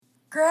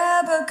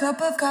Grab a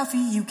cup of coffee,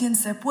 you can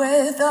sip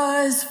with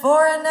us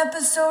for an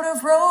episode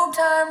of Robe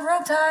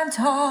Time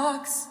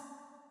Talks.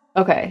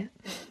 Okay,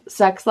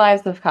 Sex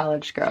Lives of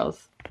College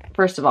Girls.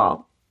 First of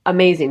all,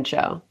 amazing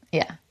show.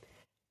 Yeah.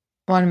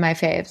 One of my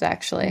faves,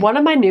 actually. One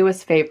of my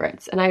newest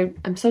favorites. And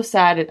I'm so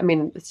sad. I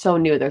mean, it's so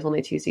new. There's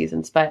only 2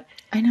 seasons, but...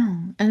 I know.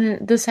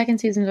 And the second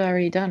season's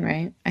already done,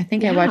 right? I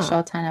think I watched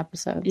all 10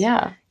 episodes.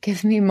 Yeah.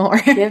 Give me more.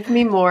 Give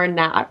me more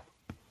now.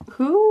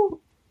 Who...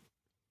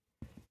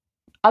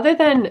 Other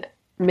than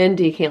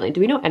Mindy Kaling,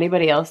 do we know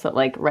anybody else that,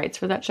 like, writes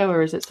for that show?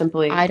 Or is it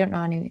simply... I don't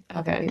know any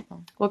other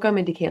people. We'll go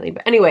Mindy Kaling.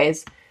 But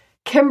anyways,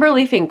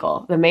 Kimberly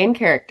Finkel, the main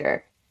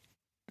character.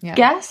 Yeah.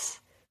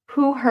 Guess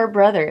who her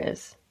brother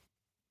is?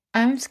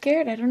 I'm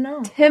scared. I don't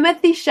know.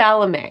 Timothy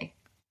Chalamet.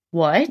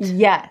 What?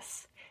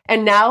 Yes.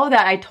 And now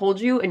that I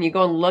told you and you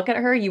go and look at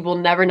her, you will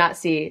never not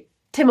see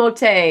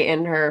Timothée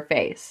in her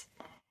face.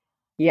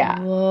 Yeah.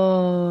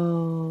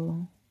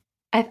 Whoa.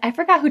 I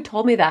forgot who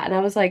told me that. And I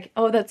was like,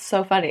 oh, that's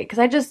so funny.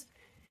 Because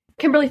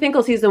Kimberly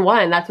Finkel season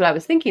 1, that's what I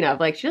was thinking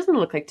of. Like, she doesn't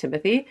look like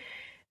Timothy.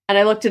 And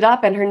I looked it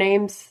up and her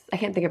name's, I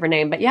can't think of her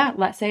name, but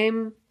yeah,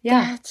 same.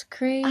 Yeah. That's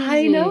crazy.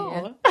 I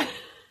know.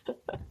 Oh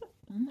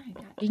my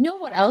God. You know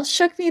what else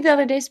shook me the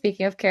other day,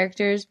 speaking of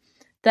characters?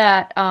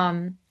 That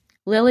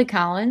Lily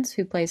Collins,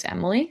 who plays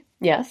Emily,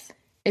 yes,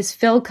 is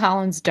Phil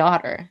Collins'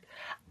 daughter.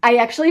 I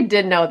actually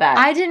did know that.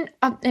 I didn't,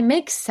 it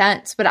makes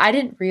sense, but I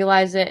didn't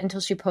realize it until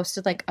she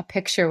posted like a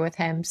picture with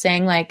him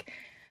saying like,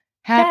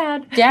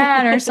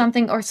 Dad or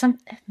something,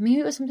 maybe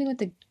it was something with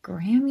the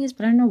Grammys,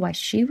 but I don't know why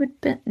she would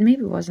be,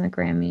 maybe it wasn't the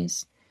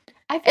Grammys.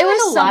 I feel like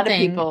a lot of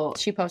people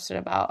she posted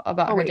about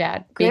her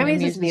dad.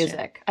 Grammys is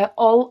music. I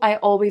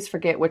always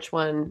forget which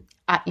one.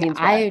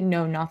 I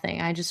know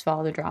nothing. I just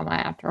follow the drama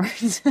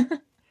afterwards.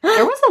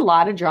 There was a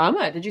lot of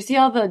drama. Did you see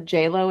all the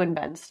J-Lo and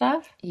Ben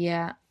stuff?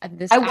 Yeah.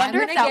 I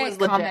wonder if that was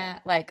legit. Comment,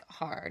 like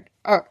hard.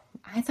 Or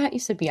I thought you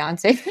said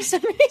Beyonce for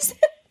some reason.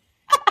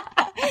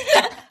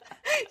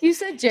 You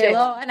said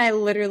J-Lo, and I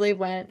literally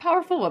went...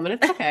 Powerful woman,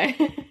 it's okay.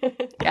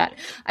 Yeah,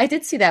 I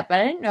did see that, but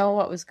I didn't know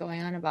what was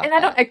going on about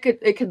that.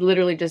 It could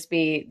literally just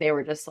be, they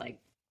were just like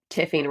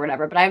tiffing or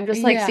whatever, but I'm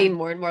just like seeing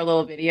more and more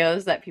little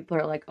videos that people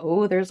are like,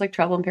 oh, there's like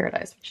trouble in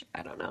paradise, which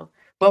I don't know.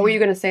 What were you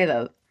going to say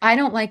though? I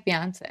don't like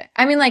Beyonce.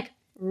 I mean, like...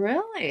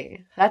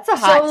 Really? That's a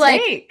hot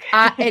take.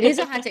 It is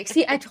a hot take.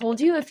 See, I told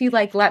you if you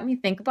like let me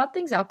think about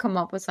things, I'll come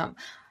up with some.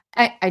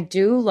 I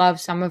do love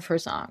some of her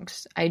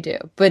songs. I do,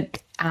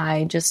 but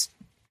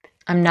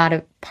I'm not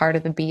a part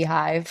of the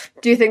Beehive.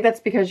 Do you think that's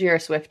because you're a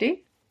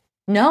Swiftie?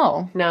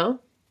 No. No?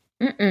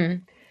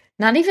 Mm-mm.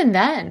 Not even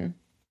then.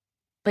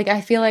 Like,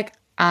 I feel like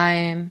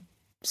I'm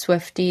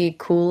Swiftie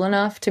cool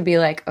enough to be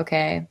like,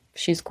 okay,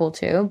 she's cool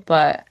too,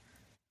 but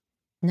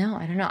no,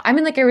 I don't know. I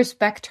mean, like, I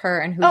respect her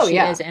and who she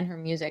is and her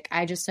music.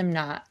 I just am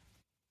not,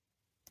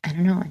 I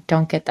don't know, I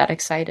don't get that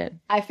excited.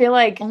 I feel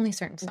like only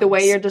certain songs. The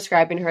way you're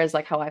describing her is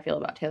like how I feel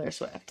about Taylor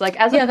Swift. Like,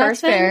 as a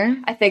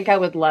person, I think I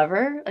would love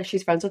her. Like,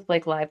 she's friends with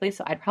Blake Lively,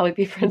 so I'd probably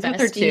be friends with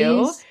her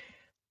too.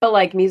 But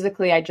like,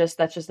 musically,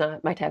 that's just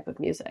not my type of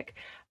music.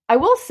 I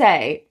will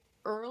say,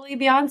 early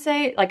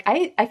Beyonce, like,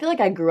 I feel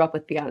like I grew up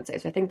with Beyonce,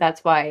 so I think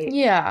that's why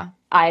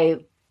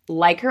I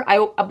like her.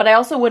 But I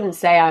also wouldn't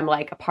say I'm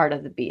like a part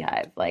of the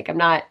Beehive. Like, I'm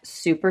not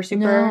super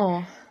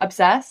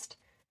obsessed.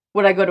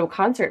 Would I go to a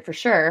concert? For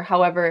sure.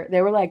 However,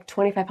 they were like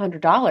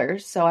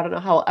 $2,500, so I don't know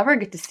how I'll ever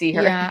get to see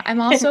her. Yeah,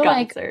 I'm also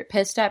like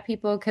pissed at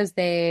people because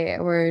they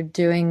were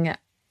doing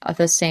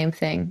the same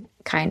thing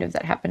kind of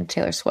that happened to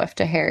Taylor Swift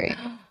to Harry.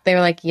 They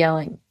were like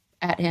yelling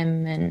at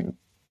him and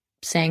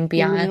saying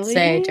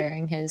Beyonce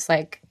during his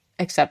like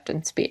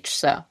acceptance speech.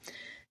 So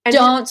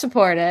don't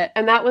support it.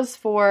 And that was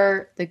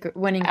for the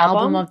winning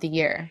album of the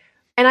year.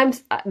 And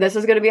this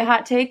is going to be a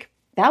hot take.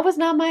 That was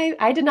not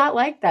I did not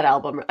like that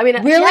album. I mean,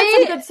 really?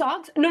 He had some good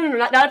songs. No,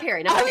 not of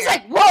Harry. I was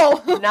like,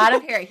 whoa. Not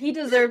of Harry. He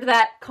deserved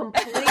that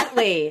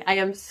completely. I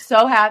am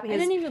so happy. I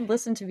didn't even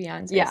listen to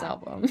Beyonce's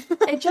album.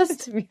 It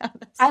just, to be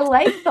honest. I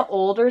like the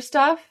older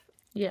stuff.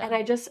 Yeah. And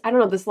I don't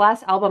know, this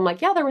last album, like,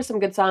 there were some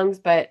good songs,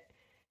 but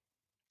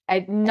I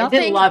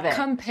didn't love it.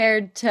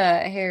 Compared to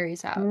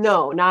Harry's house.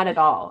 No, not at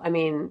all. I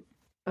mean,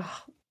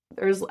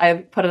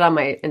 I put it on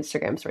my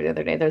Instagram story the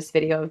other day. There's a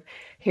video of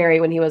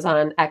Harry when he was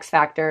on X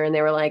Factor, and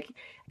they were like,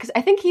 because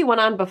I think he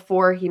went on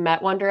before he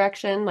met One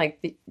Direction,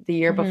 like the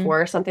year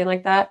before or something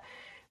like that.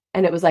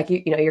 And it was like,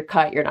 you know, you're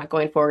cut, you're not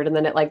going forward. And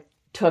then it like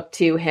took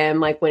to him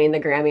like winning the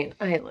Grammy.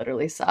 I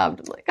literally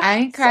sobbed. I'm like,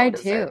 I cried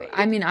too.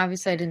 I mean,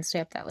 obviously I didn't stay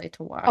up that late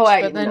to watch.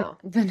 But then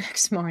the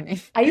next morning.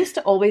 I used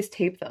to always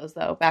tape those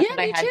though. Back when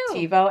I had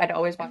TiVo, I'd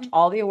always watch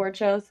all the award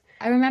shows.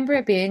 I remember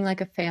it being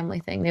like a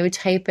family thing. They would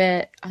tape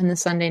it on the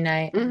Sunday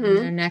night, and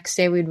the next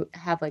day we'd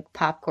have like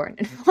popcorn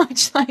and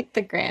watch like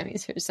the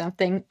Grammys or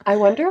something. I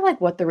wonder like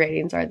what the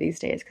ratings are these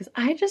days, because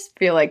I just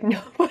feel like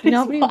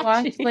nobody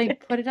watched,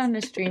 like put it on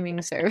a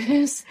streaming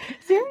service.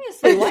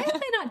 Seriously, why have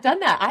they not done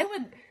that?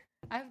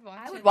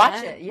 I would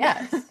watch it.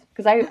 Yes,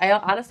 because I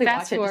honestly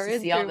watch it just to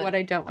see all what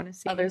I don't want to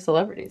see. Other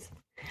celebrities.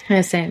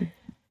 Yeah, same.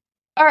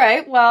 All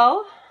right,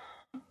 well,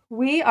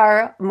 We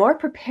are more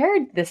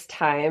prepared this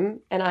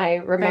time, and I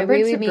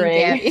remembered to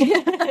bring...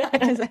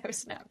 because I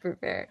was not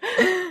prepared.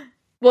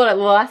 Well,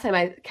 last time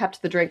I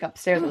kept the drink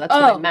upstairs, and that's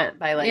what I meant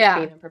by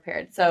being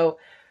unprepared. So,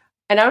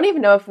 and I don't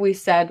even know if we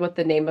said what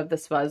the name of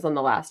this was on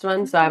the last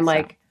one, so I'm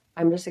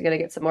just going to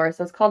get some more.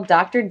 So it's called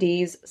Dr.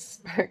 D's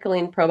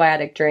Sparkling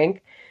Probiotic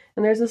Drink,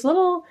 and there's this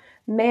little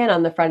man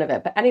on the front of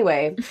it. But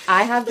anyway,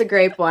 I have the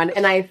grape one,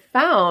 and I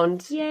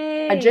found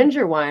a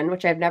ginger one,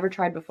 which I've never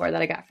tried before,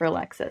 that I got for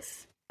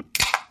Alexis.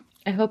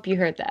 I hope you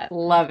heard that.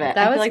 Love it.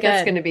 I feel like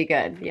that's going to be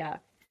good. Yeah.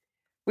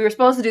 We were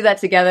supposed to do that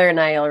together, and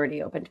I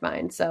already opened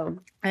mine, so.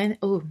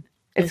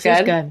 It's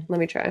good? Good. Let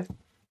me try.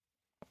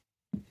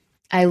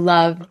 I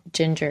love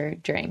ginger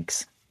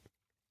drinks.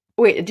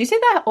 Wait, did you say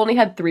that only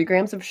had 3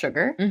 grams of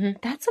sugar? Mm-hmm.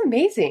 That's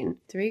amazing.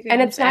 3 grams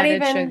and it's not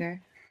added even,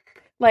 sugar.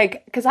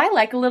 Like, because I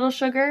like a little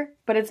sugar,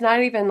 but it's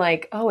not even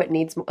like, oh, it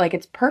needs more. Like,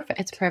 it's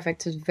perfect. It's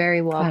perfect. It's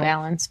very well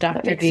balanced,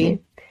 Dr. D.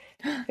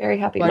 Very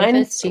happy. What Mine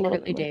if it's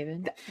secretly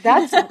David?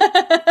 That's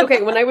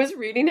okay. When I was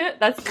reading it,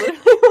 that's literally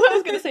what I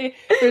was going to say.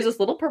 There's this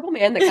little purple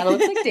man that kind of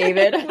looks like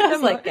David. I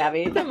was like,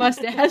 Gabby, the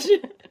mustache,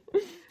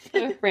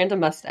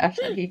 random mustache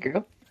that he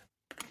grew.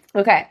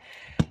 Okay,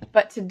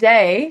 but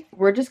today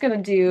we're just going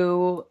to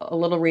do a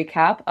little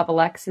recap of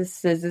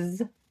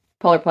Alexis's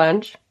Polar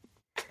Plunge.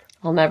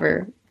 I'll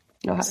never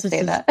know how to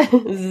say that.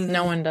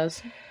 No one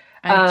does.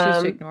 I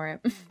choose to ignore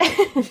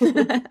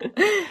it.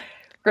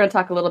 We're going to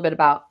talk a little bit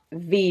about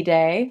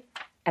V-Day,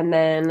 and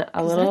then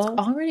a little...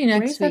 That's already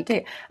next week.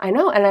 Day? I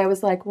know, and I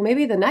was like, well,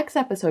 maybe the next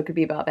episode could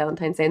be about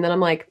Valentine's Day, and then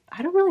I'm like,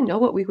 I don't really know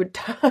what we would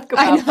talk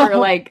about for,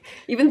 like,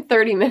 even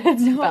 30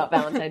 minutes about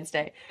Valentine's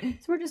Day. So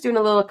we're just doing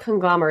a little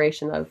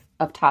conglomeration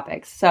of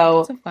topics. So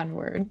That's a fun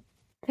word.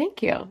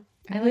 Thank you.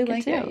 I really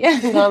like it too. Yeah.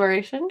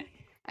 Conglomeration?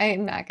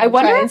 I'm not going to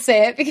try and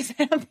say it because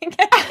I don't think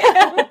I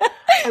can.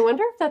 I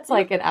wonder if that's,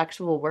 like, an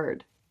actual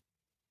word.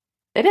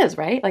 It is,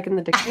 right? Like in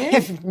the dictionary? I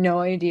have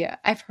no idea.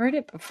 I've heard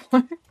it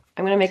before.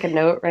 I'm going to make a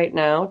note right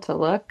now to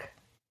look.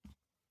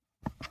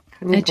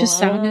 It just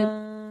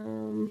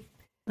sounded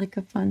like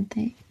a fun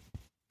thing.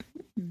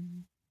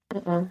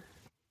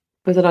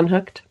 Was it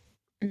unhooked?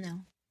 No.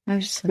 I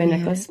was just my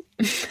necklace.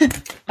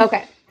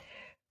 Okay.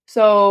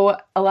 So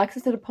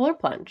Alexis did a polar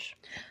plunge.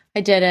 I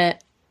did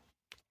it.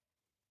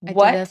 I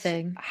did a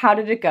thing. How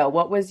did it go?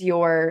 What was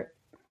your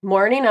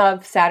morning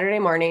of Saturday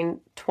morning,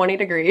 20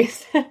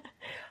 degrees?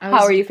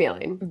 How are you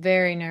feeling?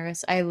 Very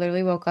nervous. I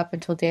literally woke up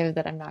and told David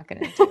that I'm not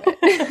going to do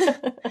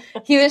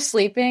it. He was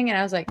sleeping, and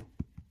I was like,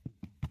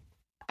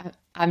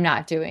 I'm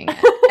not doing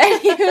it.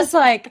 And he was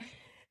like,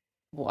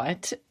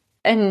 what?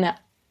 And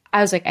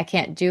I was like, I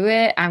can't do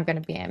it. I'm going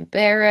to be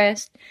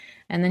embarrassed.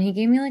 And then he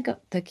gave me like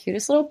the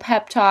cutest little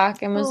pep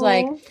talk and was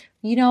like,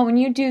 you know, when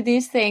you do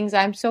these things,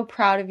 I'm so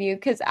proud of you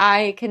because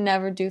I can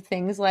never do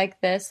things like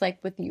this,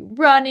 like with you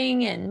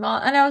running and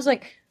I was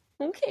like,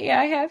 okay,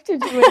 I have to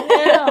do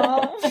it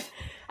now.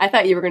 I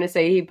thought you were going to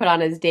say he put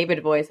on his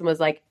David voice and was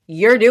like,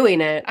 you're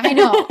doing it. I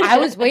know. I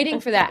was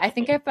waiting for that. I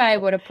think if I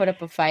would have put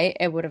up a fight,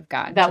 it would have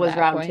gotten that to was that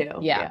round point. 2.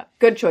 Yeah.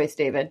 Good choice,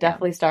 David.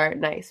 Definitely start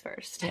nice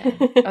first. Yeah.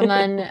 And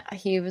then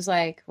he was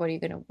like, what are you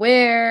going to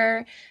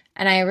wear?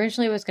 And I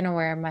originally was going to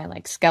wear my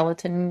like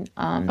skeleton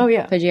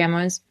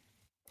pajamas.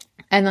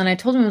 And then I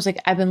told him, I was like,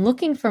 I've been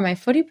looking for my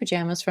footy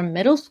pajamas from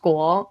middle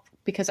school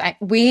because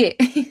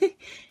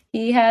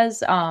he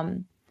has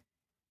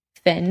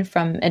Finn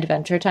from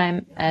Adventure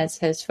Time as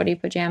his footy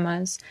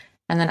pajamas.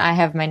 And then I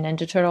have my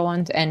Ninja Turtle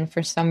ones. And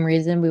for some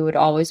reason, we would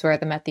always wear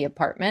them at the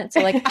apartment.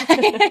 So, like,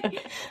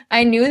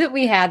 I knew that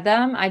we had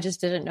them. I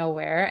just didn't know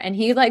where. And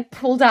he, like,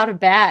 pulled out a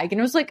bag. And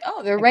it was like,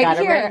 oh, they're right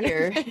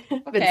here.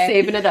 I've been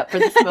saving it up for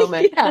this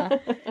moment. Yeah.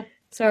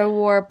 So I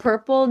wore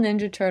purple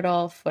Ninja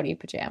Turtle footy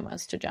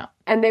pajamas to jump.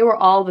 And they were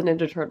all the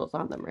Ninja Turtles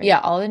on them, right?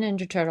 Yeah, all the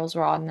Ninja Turtles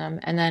were on them.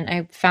 And then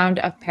I found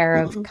a pair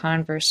of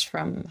Converse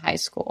from high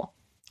school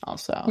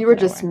also. You were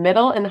just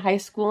middle and high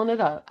schooling it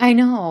up. I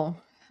know.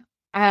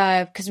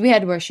 Because we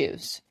had to wear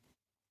shoes.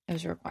 It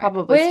was required.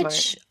 Probably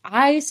Which smart.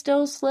 I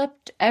still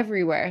slipped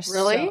everywhere.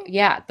 Really? So,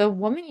 yeah. The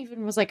woman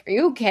even was like, are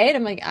you okay? And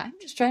I'm like, I'm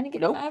just trying to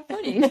get my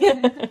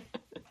footing.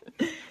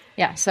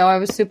 Yeah, so I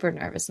was super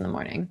nervous in the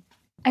morning.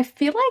 I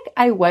feel like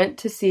I went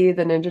to see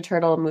the Ninja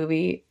Turtle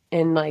movie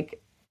in,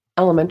 like,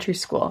 elementary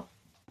school.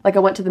 Like, I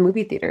went to the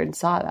movie theater and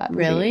saw that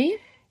movie. Really?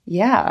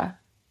 Yeah.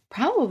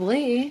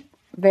 Probably.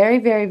 Very,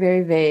 very,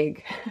 very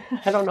vague.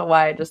 I don't know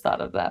why I just thought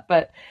of that,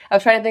 but I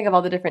was trying to think of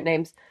all the different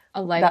names.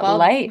 A light bulb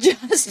light.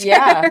 Just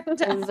yeah.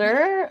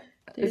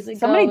 Is Is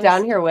somebody ghost.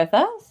 down here with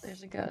us?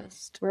 There's a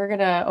ghost. We're going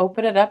to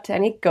open it up to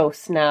any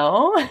ghosts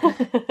now.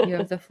 You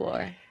have the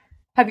floor.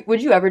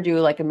 Would you ever do,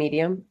 like, a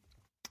medium?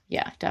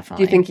 Yeah,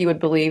 definitely. Do you think you would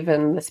believe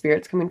in the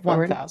spirits coming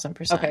forward?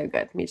 1,000%. Okay,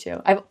 good. Me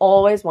too. I've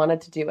always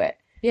wanted to do it.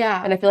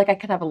 Yeah. And I feel like I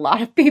could have a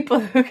lot of people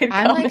who could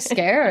come. I'm, like,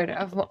 scared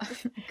of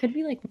it could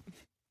be, like...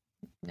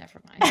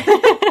 Never mind.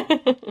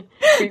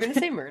 Were you going to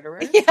say murderer?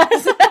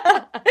 Yes.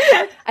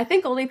 I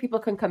think only people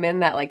can come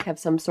in that, like, have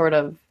some sort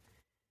of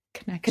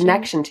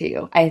connection to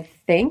you. I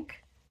think.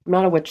 I'm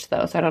not a witch,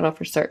 though, so I don't know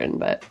for certain,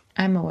 but...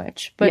 I'm a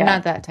witch, but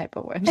not that type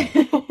of witch.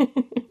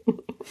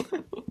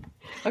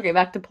 Okay,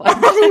 back to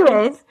Plunge.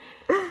 Anyways.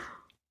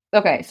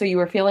 Okay, so you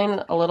were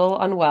feeling a little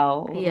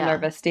unwell,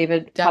 nervous.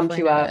 David pumped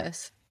you up.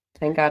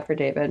 Thank God for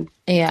David.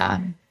 Yeah.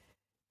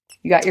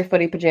 You got your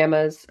footy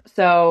pajamas.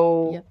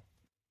 So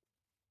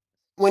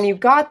when you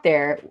got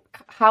there,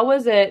 how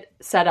was it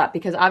set up?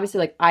 Because obviously,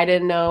 like, I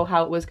didn't know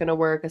how it was going to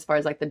work as far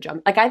as, like, the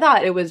jump. Like, I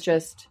thought it was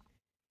just...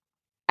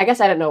 I guess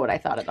I didn't know what I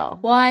thought at all.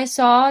 Well, I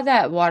saw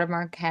that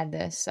Watermark had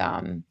this,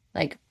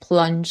 like,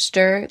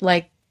 Plungester.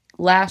 Like,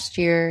 last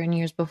year and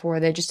years before,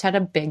 they just had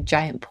a big,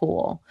 giant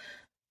pool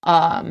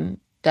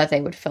that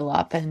they would fill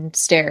up and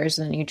stairs,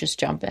 and you just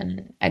jump in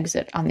and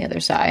exit on the other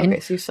side. Okay,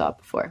 so you saw it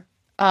before.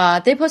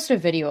 They posted a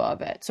video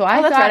of it. So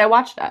that's right. I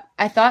watched that.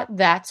 I thought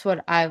that's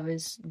what I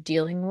was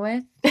dealing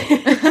with.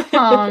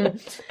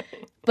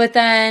 But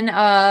then,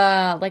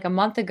 like a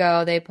month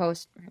ago, they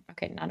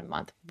not a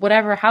month,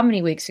 whatever, how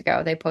many weeks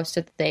ago, they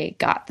posted that they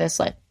got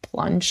this, like,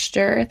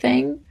 Plungester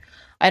thing.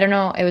 I don't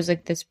know. It was,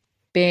 like, this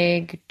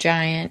big,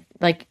 giant,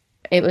 like,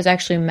 it was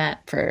actually meant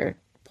for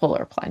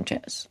polar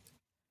plunges.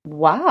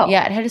 Wow.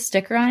 Yeah, it had a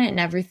sticker on it and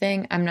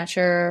everything. I'm not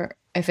sure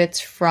if it's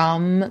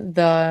from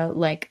the,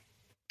 like,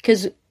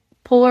 because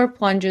polar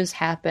plunges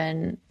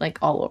happen, like,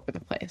 all over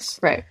the place.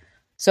 Right.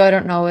 So I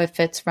don't know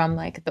if it's from,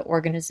 like, the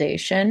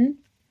organization,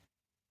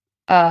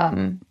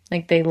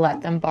 like, they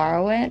let them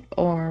borrow it,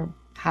 or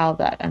how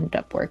that ended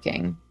up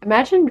working.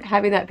 Imagine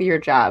having that be your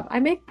job. I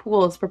make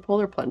pools for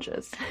polar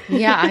plunges.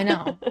 Yeah, I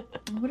know.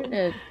 What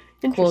a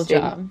cool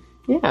job.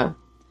 Yeah.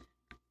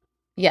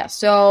 Yeah,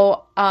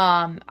 so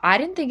I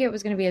didn't think it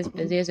was going to be as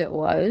busy as it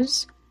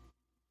was.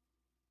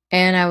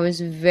 And I was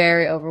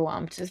very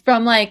overwhelmed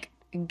from, like,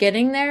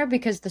 getting there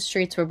because the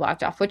streets were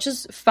blocked off, which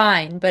is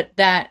fine. But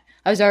that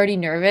I was already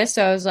nervous.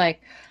 So I was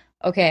like,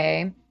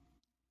 okay,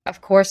 of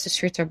course the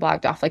streets are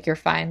blocked off. Like, you're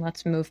fine.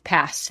 Let's move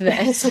past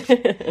this.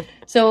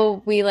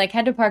 So we, like,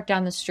 had to park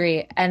down the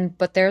street.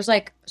 But there's,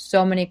 like,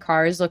 so many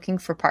cars looking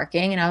for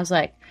parking. And I was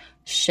like,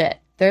 shit.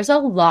 There's a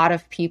lot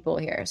of people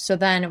here. So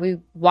then we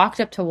walked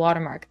up to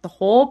Watermark. The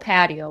whole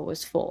patio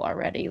was full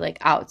already, like,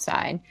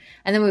 outside.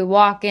 And then we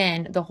walk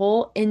in, the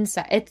whole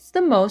inside. It's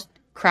the most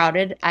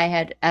crowded I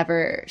had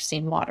ever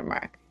seen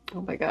Watermark.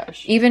 Oh my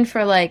gosh. Even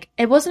for, like,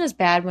 it wasn't as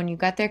bad when you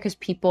got there because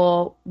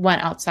people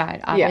went outside,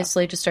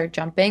 obviously, to start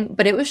jumping.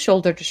 But it was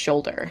shoulder to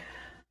shoulder.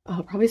 Oh,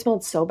 it probably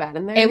smelled so bad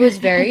in there. It was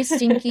very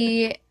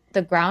stinky.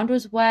 The ground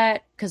was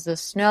wet because the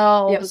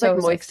snow. Yeah, it was, like,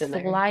 moist in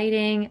there.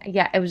 Sliding.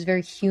 Yeah, it was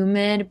very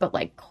humid, but,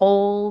 like,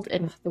 cold.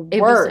 And the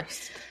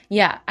worst.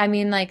 Yeah, I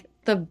mean, like,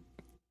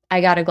 I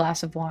got a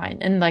glass of wine.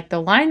 And, like,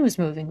 the line was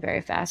moving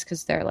very fast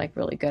because they're, like,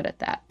 really good at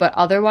that. But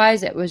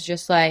otherwise, it was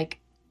just, like,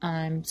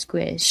 I'm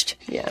squished.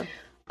 Yeah.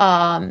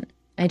 I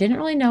didn't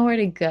really know where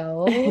to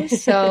go.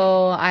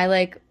 So I,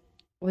 like,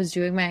 was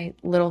doing my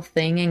little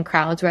thing in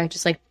crowds where I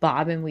just, like,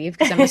 bob and weave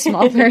because I'm a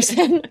small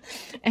person.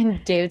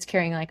 And David's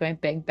carrying, like, my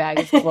big bag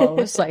of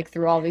clothes, like,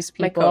 through all these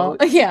people. My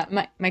coat.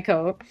 Yeah, my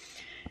coat.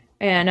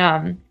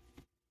 And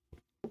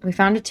we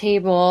found a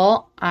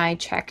table. I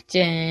checked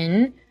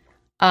in.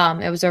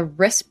 It was a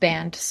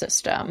wristband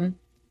system.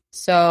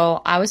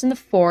 So I was in the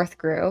 4th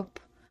group.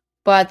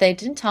 But they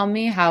didn't tell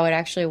me how it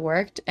actually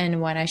worked and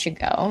when I should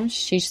go.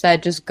 She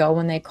said just go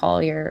when they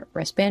call your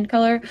wristband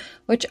color,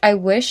 which I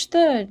wish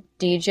the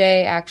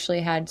DJ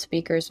actually had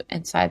speakers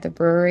inside the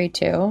brewery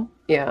too.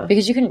 Yeah.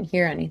 Because you couldn't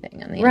hear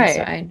anything on the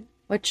inside,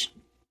 which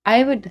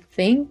I would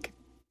think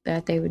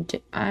that they would do.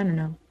 I don't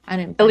know. I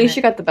didn't. At least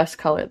you got the best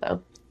color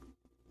though.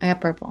 I got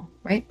purple,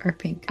 right? Or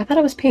pink? I thought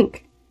it was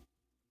pink.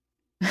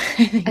 I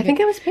think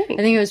it was pink. I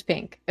think it was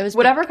pink. It was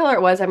whatever pink. color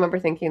it was. I remember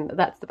thinking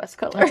that's the best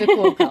color. That's a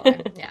cool color.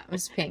 Yeah, it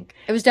was pink.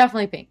 It was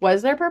definitely pink.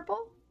 Was there purple?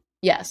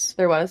 Yes,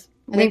 there was.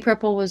 I think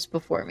purple was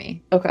before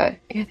me. Okay.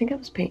 Yeah, I think it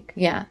was pink.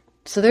 Yeah.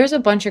 So there's a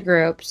bunch of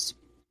groups,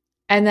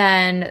 and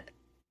then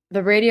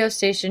the radio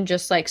station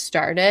just, like,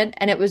 started,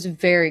 and it was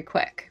very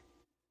quick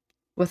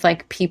with,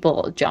 like,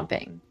 people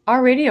jumping.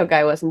 Our radio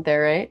guy wasn't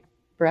there, right?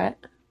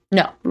 Brett?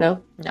 No.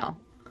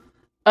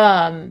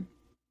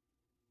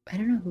 I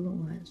don't know who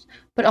it was,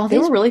 but all they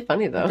were really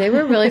funny though. They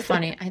were really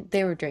funny.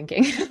 They were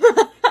drinking.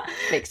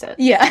 Makes sense.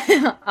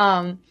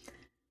 Yeah.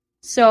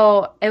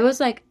 So it was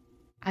like,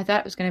 I thought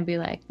it was gonna be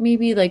like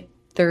maybe like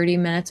 30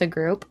 minutes a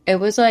group. It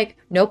was like,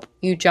 nope.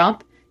 You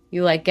jump,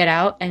 you, like, get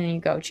out, and then you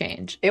go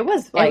change. It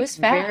was like, it was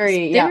fast.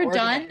 Very, they were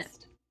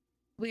organized.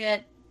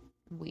 Done.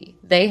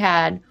 They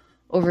had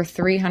over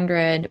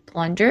 300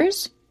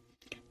 plungers,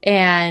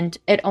 and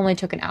it only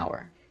took an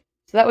hour.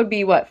 So that would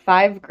be what,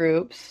 5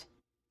 groups.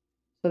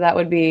 So that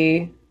would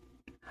be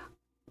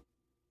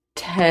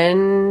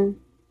 10-ish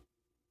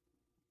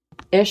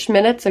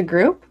minutes a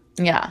group?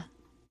 Yeah.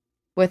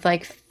 With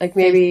like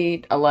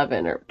maybe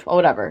 11 or 12,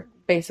 whatever.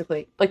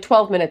 Basically, like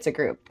 12 minutes a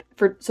group.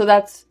 So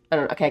that's, I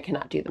don't know, okay, I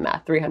cannot do the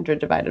math. 300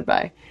 divided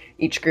by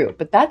each group.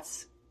 But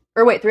that's,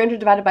 300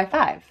 divided by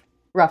 5,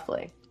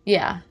 roughly.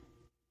 Yeah.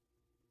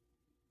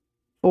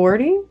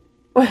 40?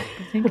 I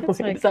think it's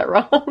Wait, is that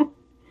wrong?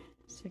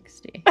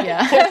 60.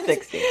 Yeah.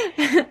 60.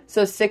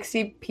 So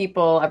 60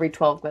 people every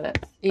 12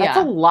 minutes. That's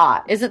a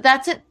lot. Is it?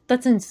 That's it.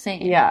 That's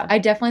insane. Yeah. I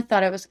definitely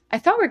thought I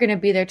thought we were going to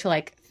be there till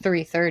like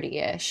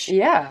 3:30-ish.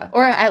 Yeah.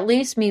 Or at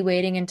least me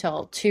waiting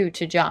until 2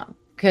 to jump.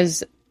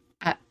 Because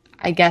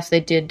I guess they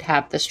did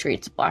have the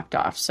streets blocked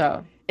off.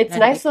 So it's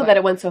nice though that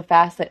it went so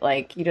fast that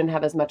like you didn't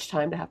have as much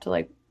time to have to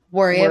like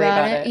worry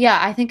about it. Yeah.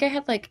 I think I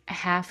had like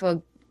half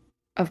of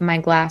my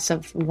glass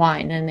of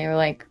wine and they were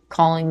like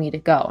calling me to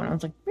go. And I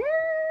was like,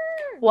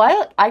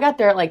 well, I got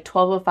there at like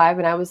 12:05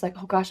 and I was like,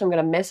 oh gosh, I'm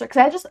going to miss her.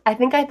 Because I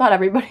think I thought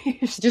everybody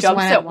just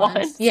jumps at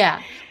once.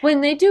 Yeah.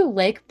 When they do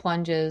lake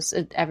plunges,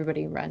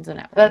 everybody runs in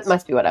at once. That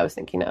must be what I was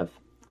thinking of.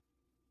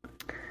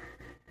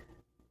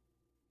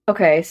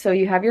 Okay, so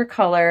you have your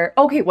color.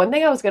 Okay, one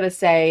thing I was going to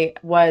say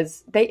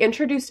was they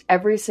introduced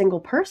every single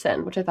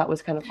person, which I thought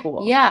was kind of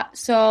cool. Yeah.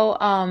 So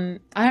I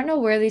don't know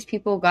where these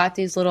people got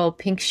these little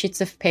pink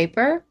sheets of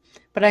paper.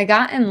 But I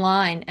got in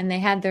line and they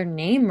had their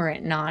name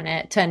written on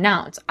it to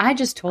announce. I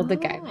just told the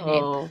guy my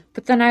name.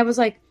 But then I was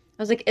like,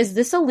 is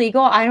this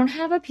illegal? I don't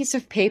have a piece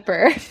of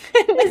paper.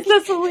 Is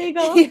this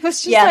illegal? He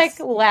was just like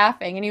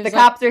laughing. And he was the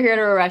cops are here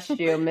to arrest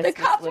you, Miss. The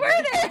cops were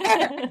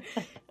there.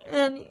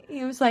 And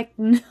he was like,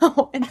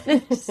 no. And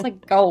then just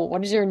like, go,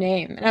 what is your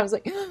name? And I was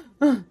like,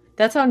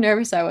 that's how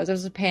nervous I was. I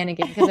was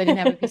panicking because I didn't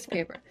have a piece of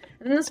paper.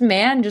 And then this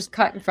man just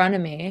cut in front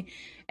of me.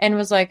 And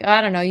was like,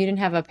 I don't know, you didn't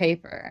have a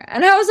paper.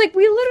 And I was like,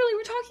 we literally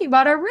were talking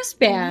about our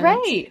wristband.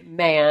 Right,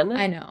 man.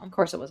 I know. Of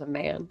course it was a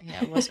man.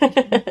 Yeah, it was.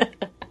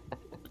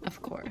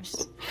 Of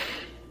course.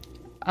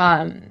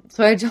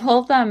 So I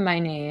told them my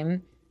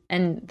name,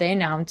 and they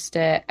announced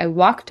it. I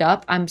walked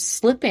up. I'm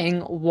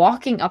slipping,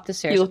 walking up the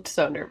stairs. You looked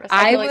so nervous.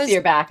 I could see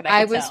your back, and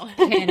I was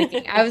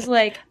panicking. I was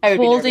like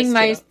holding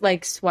my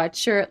like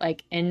sweatshirt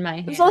like in my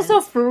hand. It was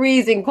also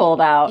freezing cold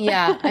out.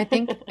 Yeah, I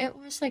think it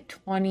was like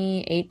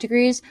 28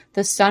 degrees.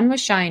 The sun was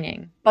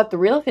shining, but the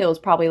real feel was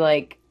probably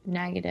like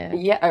negative.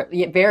 Yeah,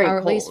 very or cold.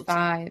 At least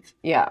 5.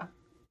 Yeah,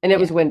 and it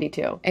was windy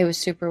too. It was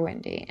super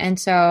windy, and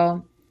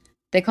so.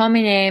 They call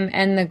my name,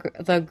 and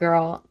the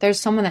girl. There's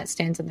someone that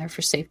stands in there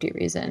for safety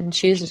reason.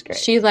 She's great.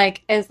 She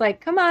like is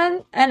like, come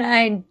on, and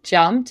I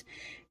jumped,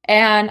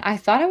 and I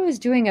thought I was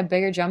doing a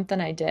bigger jump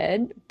than I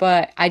did,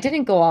 but I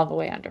didn't go all the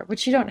way under,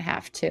 which you don't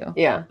have to.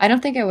 Yeah, I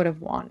don't think I would have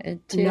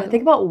wanted to. No,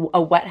 think about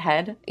a wet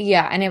head.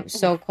 Yeah, and it was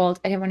so cold.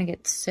 I didn't want to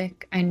get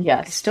sick.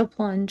 I still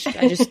plunged.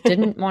 I just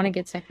didn't want to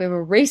get sick. We have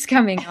a race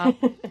coming up.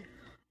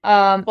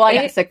 Well, I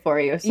got sick for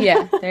you. So.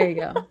 Yeah, there you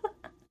go.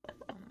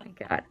 Oh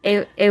my god,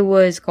 it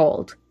was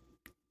cold.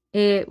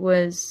 It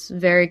was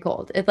very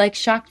cold. It like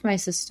shocked my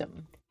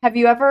system. Have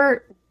you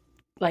ever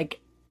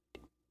like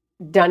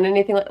done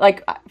anything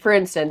like for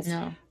instance,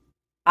 no.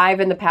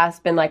 I've in the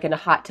past been like in a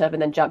hot tub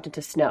and then jumped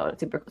into snow.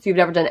 So you've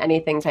never done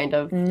anything kind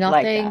of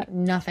like that?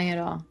 Nothing at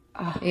all.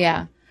 Oh.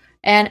 Yeah.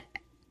 And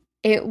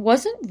it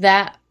wasn't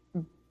that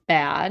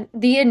bad.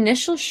 The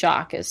initial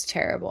shock is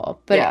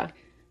terrible, but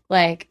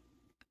like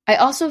I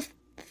also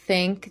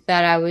think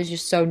that I was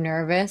just so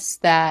nervous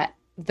that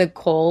the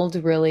cold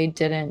really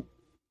didn't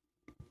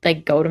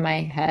like go to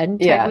my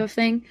head type of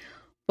thing.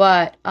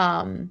 But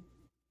so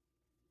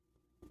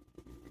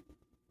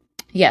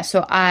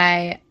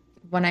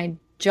when I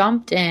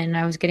jumped in,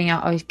 I was getting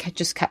out, I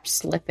just kept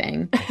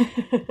slipping.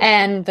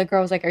 And the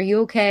girl was like, are you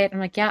okay? And I'm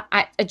like, yeah,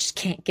 I just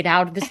can't get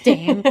out of this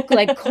damn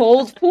like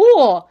cold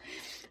pool.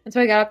 And so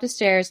I got up the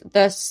stairs.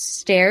 The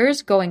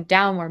stairs going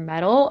down were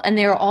metal and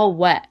they were all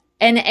wet.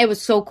 And it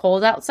was so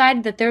cold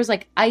outside that there was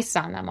like ice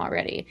on them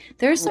already.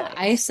 There's some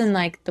ice in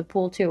like the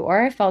pool too.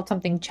 Or I felt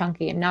something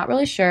chunky. I'm not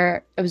really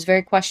sure. It was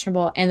very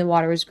questionable and the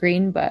water was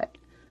green, but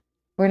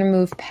we're going to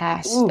move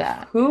past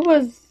that. Who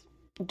was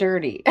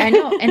dirty? I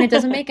know. And it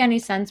doesn't make any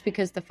sense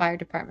because the fire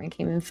department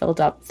came and filled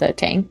up the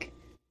tank.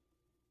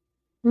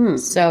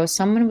 So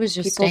someone was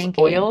just People's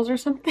oils or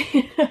something?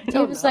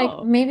 It was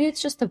like, maybe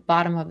it's just the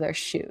bottom of their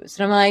shoes.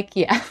 And I'm like,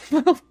 yeah,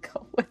 we'll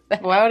go with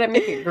that. Why would it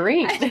make it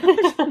green? I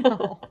don't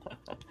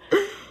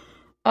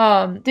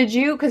know. Did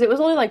you, because it was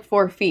only like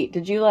 4 feet,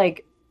 did you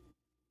like,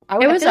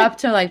 it was up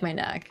to like my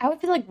neck. I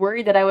would feel like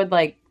worried that I would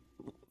like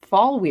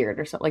fall weird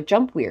or something, like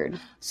jump weird.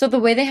 So the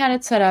way they had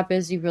it set up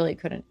is you really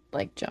couldn't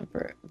like jump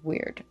or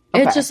weird.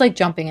 Okay. It's just like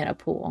jumping in a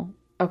pool.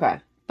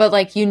 Okay. But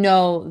like, you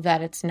know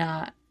that it's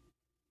not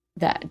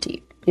that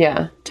deep.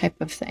 Yeah.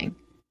 Type of thing.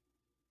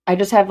 I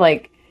just have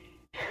like,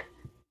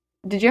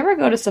 did you ever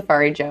go to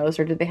Safari Joe's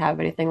or did they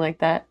have anything like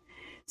that?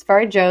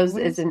 Safari Joe's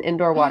is an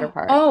indoor water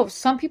park. Oh,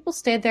 some people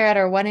stayed there at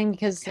our wedding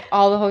because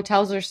all the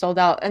hotels are sold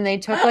out and they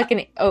took like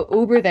an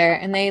Uber there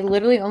and they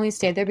literally only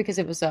stayed there because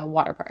it was a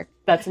water park.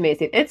 That's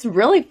amazing. It's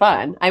really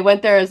fun. I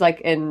went there as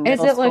like in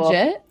middle school. Is it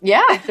legit?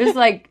 Yeah. There's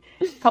like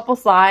a couple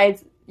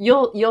slides.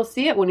 You'll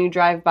see it when you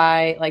drive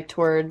by like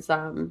towards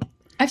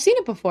I've seen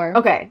it before.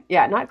 Okay.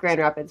 Yeah, not Grand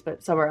Rapids,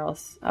 but somewhere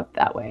else up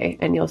that way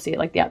and you'll see it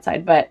like the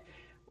outside. But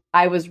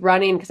I was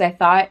running because I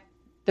thought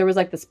there was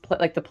like this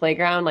like the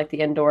playground, like the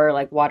indoor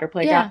like water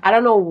playground. Yeah. I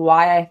don't know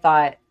why I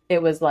thought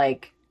it was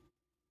like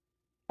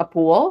a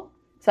pool,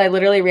 So I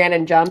literally ran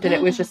and jumped, and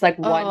it was just like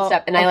one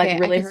step, and I like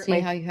really hurt my.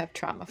 How you have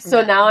trauma from so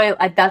that. now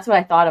I that's what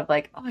I thought of,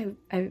 like, oh,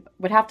 I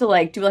would have to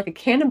like do like a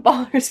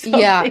cannonball or something.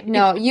 Yeah,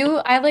 no,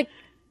 I like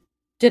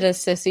did a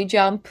sissy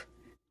jump.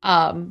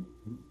 Kind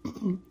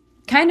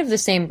of the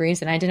same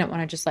reason. I didn't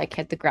want to just like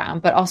hit the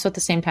ground, but also at the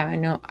same time, I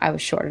know I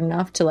was short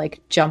enough to like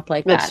jump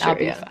like that. True, I'll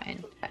be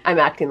fine. I'm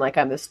acting like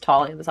I'm this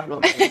tall and this on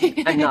woman.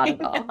 I'm not at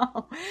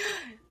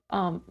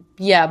all.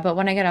 Yeah, but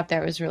when I got up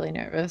there, I was really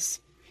nervous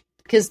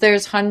because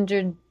there's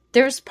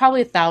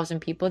probably 1,000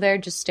 people there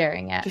just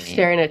staring at me.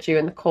 Staring at you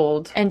in the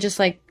cold. And just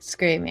like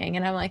screaming.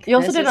 And I'm like, you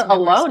also did it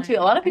alone too.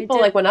 A lot of people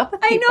like went up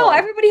with people. I know,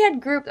 everybody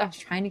had groups. I was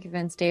trying to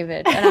convince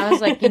David. And I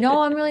was like,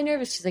 I'm really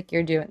nervous. She's like,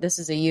 this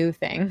is a you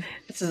thing.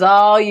 This is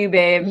all you,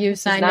 babe. You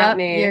signed up,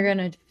 you're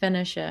going to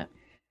finish it.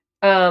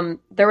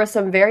 There were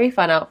some very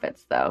fun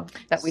outfits though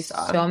that we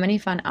saw. So many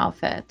fun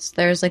outfits.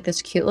 There's like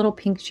this cute little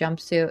pink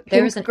jumpsuit.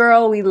 There was a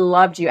girl, we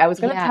loved you. I was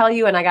gonna tell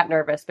you and I got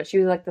nervous, but she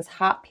was like this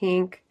hot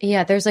pink.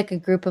 Yeah, there's like a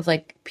group of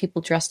like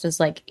people dressed as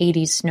like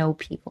 80s snow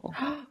people.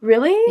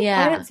 Really?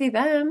 Yeah. I didn't see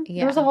them.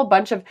 Yeah. There was a whole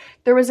bunch of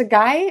there was a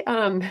guy,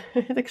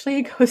 actually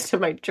he goes to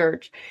my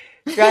church,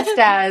 dressed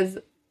as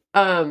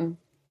the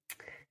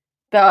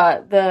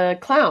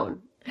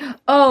clown.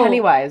 Oh,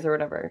 Pennywise or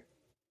whatever.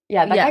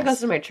 Yeah, that guy goes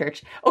to my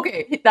church.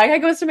 Okay, that guy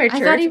goes to my church.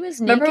 I thought he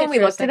was naked. Remember when we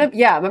looked at him?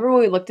 Yeah, remember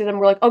when we looked at him?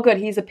 We're like, oh, good,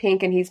 he's a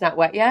pink and he's not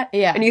wet yet.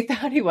 Yeah, and you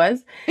thought he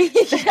was.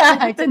 Yeah,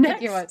 I didn't think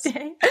he was.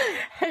 Day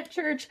at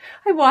church,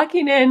 I'm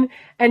walking in,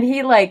 and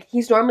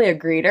he's normally a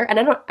greeter, and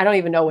I don't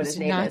even know what his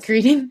name is.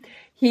 Greeting.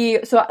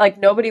 So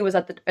nobody was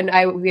at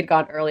we had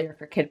gone earlier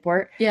for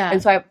Kidport. Yeah,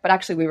 and but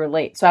actually we were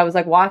late, so I was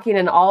like walking,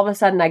 and all of a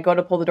sudden I go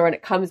to pull the door, and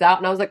it comes out,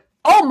 and I was like,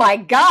 oh my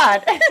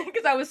God,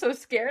 because I was so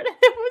scared.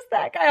 It was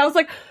that guy. I was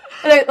like,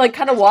 and I like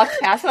kind of walked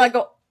past him, and I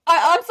go,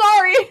 I'm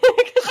sorry,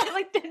 because I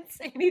like didn't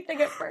say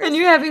anything at first. And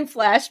you're having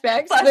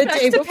flashbacks to the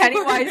day to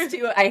Pennywise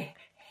too. I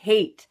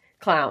hate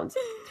clowns.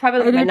 It's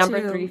probably my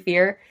number 3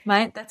 fear.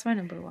 That's my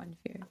number 1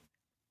 fear.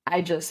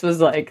 I just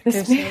was like,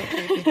 this so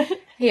creepy.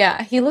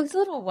 Yeah, he looks a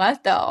little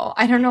wet though.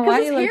 I don't know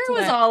why his hair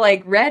was all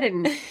like red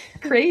and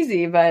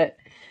crazy, but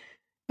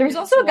there was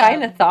also a guy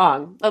in a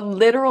thong, a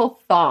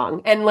literal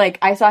thong, and like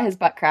I saw his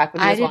butt crack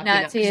when he was walking up. I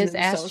did not see his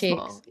ass cheeks.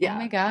 Small. Yeah. Oh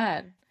my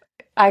God.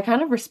 I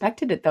kind of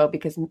respected it though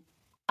because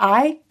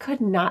I could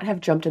not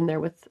have jumped in there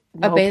with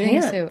no a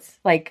bathing pants. suit.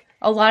 Like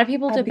a lot of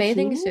people did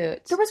bathing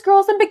suits. There was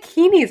girls in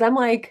bikinis. I'm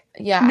like,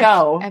 yeah,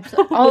 no.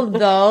 Absolutely.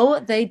 Although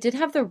they did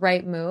have the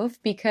right move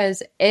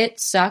because it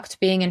sucked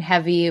being in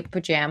heavy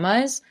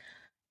pajamas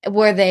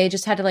where they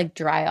just had to like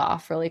dry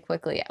off really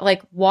quickly.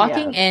 Like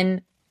walking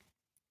in.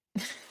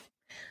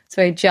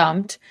 So I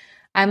jumped.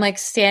 I'm like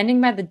standing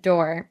by the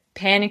door,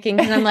 panicking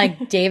because I'm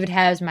like, David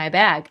has my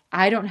bag.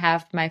 I don't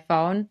have my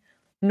phone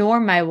nor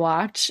my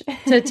watch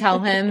to tell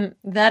him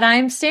that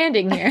I'm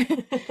standing here.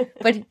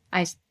 But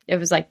it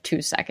was like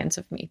 2 seconds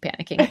of me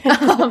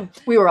panicking.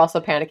 We were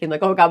also panicking,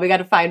 like, oh God, we got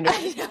to find her.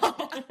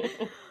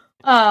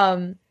 I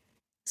know.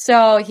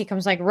 So he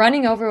comes like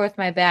running over with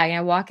my bag, and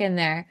I walk in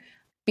there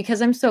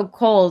because I'm so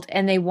cold,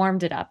 and they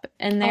warmed it up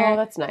in there. Oh,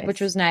 that's nice. Which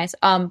was nice.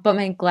 But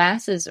my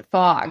glasses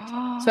fogged,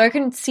 so I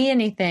couldn't see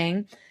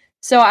anything.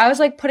 So I was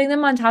like putting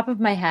them on top of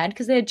my head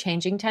because they had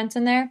changing tents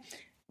in there.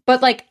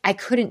 But like I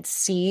couldn't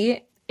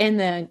see in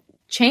the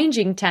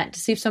changing tent to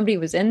see if somebody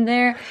was in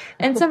there.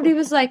 And somebody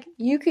was like,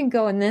 you can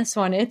go in this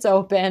one. It's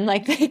open.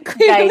 Like they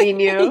clearly, guiding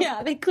you.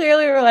 Yeah, they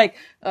clearly were like,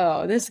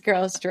 oh, this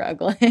girl's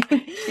struggling.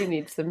 She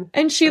needs some.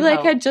 And she some like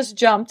help. had just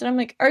jumped. And I'm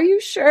like, are you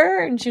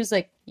sure? And she was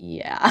like,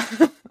 yeah.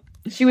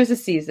 She was a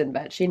seasoned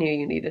vet. She knew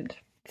you needed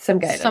some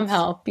guidance. Some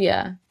help,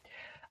 yeah.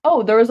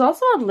 Oh, there was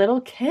also a little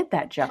kid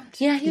that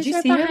jumped. Yeah, he was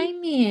right behind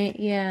me.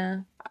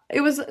 Yeah.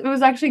 It was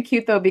actually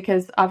cute though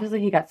because obviously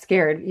he got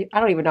scared.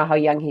 I don't even know how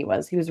young he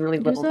was. He was really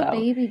little though.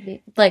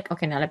 Baby. Like,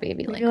 okay, not a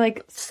baby. Maybe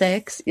like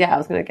 6. Yeah, I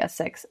was gonna guess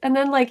 6. And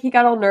then like he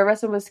got all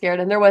nervous and was scared.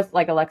 And there was,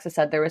 like Alexa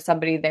said, there was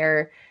somebody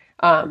there,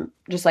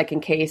 just like in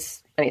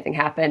case anything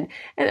happened.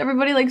 And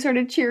everybody like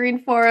started cheering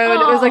for him.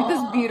 And it was like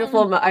this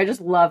beautiful. I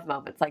just love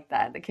moments like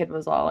that. The kid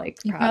was all like,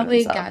 he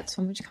probably got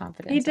so much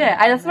confidence. He did.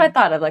 That's what I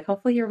thought of. Like,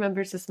 hopefully he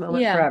remembers this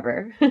moment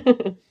forever.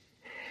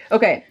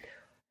 Okay.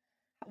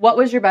 What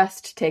was your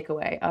best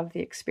takeaway of the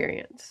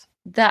experience?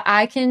 That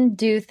I can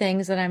do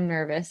things that I'm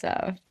nervous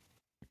of.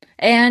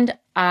 And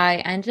I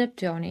ended up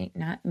donating,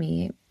 not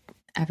me,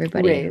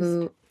 everybody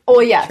who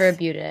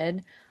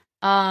contributed,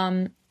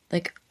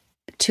 like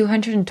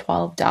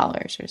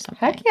 $212 or something.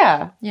 Heck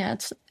yeah. Yeah.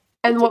 It's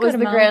and what was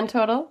the grand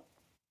total?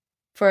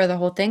 For the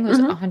whole thing was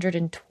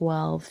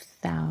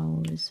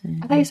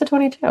 $112,000. I thought you said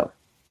 22.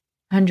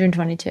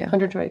 122.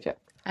 122.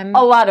 I'm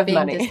a lot of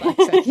money.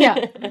 Dyslexic. Yeah.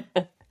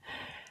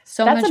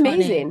 So that's much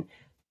amazing. Money.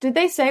 Did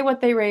they say what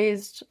they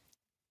raised?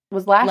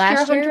 Was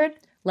last year 100?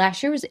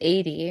 Last year was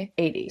 80.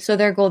 80. So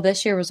their goal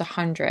this year was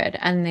 100,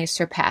 and they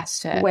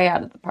surpassed it. Way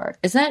out of the park.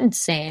 Isn't that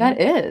insane?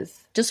 That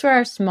is. Just for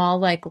our small,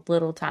 like,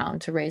 little town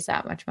to raise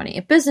that much money.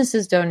 If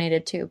businesses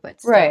donated too, but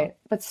still. Right.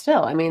 But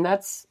still, I mean,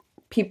 that's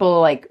people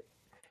like...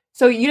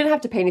 So you didn't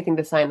have to pay anything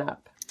to sign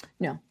up?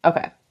 No.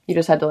 Okay. You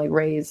just had to, like,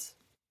 raise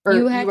Or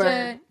you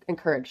were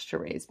encouraged to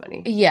raise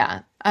money.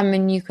 Yeah. I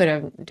mean, you could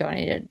have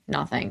donated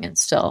nothing and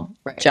still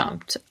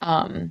jumped.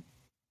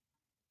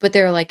 But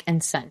there are like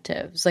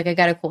incentives. Like I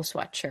got a cool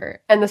sweatshirt.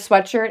 And the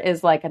sweatshirt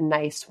is like a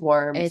nice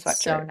warm sweatshirt.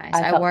 It's so nice.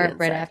 I wore it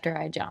right after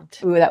I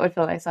jumped. Ooh, that would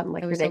feel nice on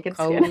like your naked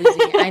skin.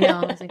 I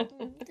know. I was like,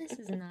 this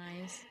is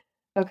nice.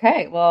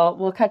 Okay, well,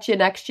 we'll catch you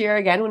next year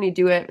again when you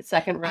do it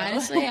second round.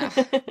 Honestly,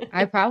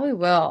 I probably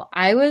will.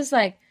 I was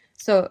like,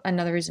 so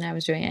another reason I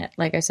was doing it,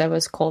 like I said,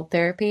 was cold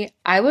therapy.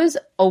 I was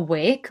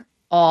awake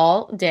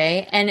all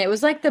day, and it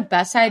was like the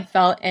best I'd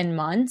felt in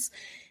months.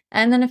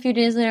 And then a few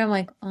days later, I'm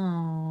like,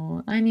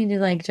 oh, I need to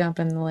like jump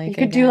in the lake. You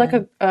could do like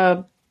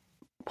a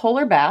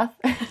polar bath.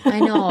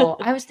 I know.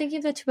 I was thinking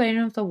of that too, but I don't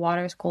know if the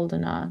water is cold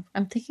enough.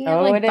 I'm thinking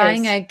of like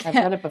buying I've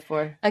done it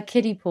before. A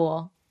kiddie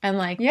pool and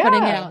like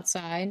putting it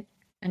outside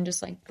and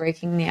just like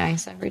breaking the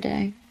ice every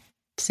day,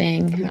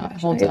 seeing how it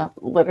holds up.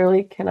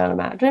 Literally cannot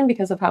imagine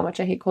because of how much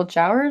I hate cold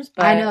showers.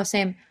 But I know,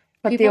 same.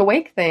 But the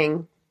awake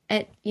thing.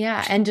 And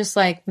just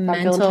like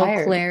mental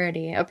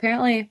clarity.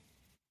 Apparently,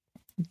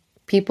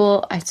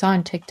 people I saw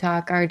on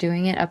TikTok are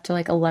doing it up to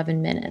like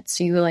 11 minutes.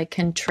 So you like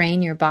can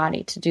train your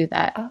body to do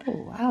that. Oh,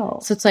 wow.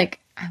 So it's like,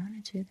 I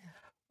want to do that.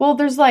 Well,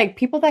 there's like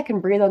people that can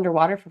breathe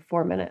underwater for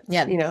 4 minutes.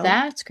 Yeah, you know?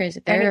 That's crazy.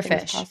 They're a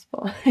fish.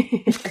 Possible.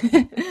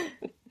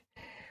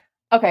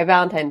 Okay,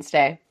 Valentine's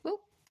Day. Ooh.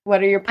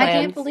 What are your plans? I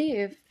can't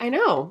believe. I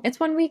know. It's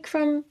 1 week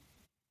from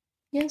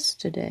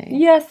yesterday.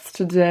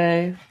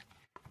 Yesterday.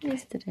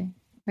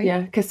 Right?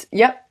 Yeah, because,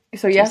 yep.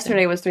 So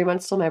yesterday was 3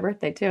 months till my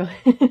birthday, too.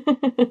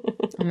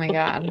 Oh, my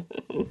God.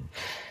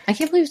 I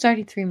can't believe it's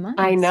already 3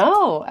 months. I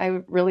know.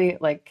 I really,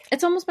 like...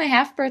 It's almost my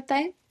half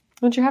birthday.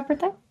 When's your half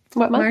birthday?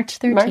 What month? March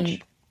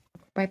 13th.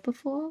 Right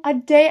before? A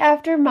day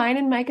after mine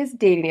and Micah's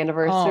dating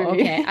anniversary. Oh,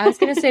 okay. I was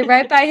going to say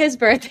right by his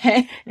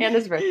birthday. And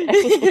his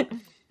birthday.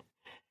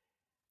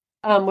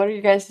 What are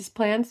you guys'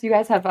 plans? You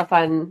guys have a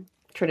fun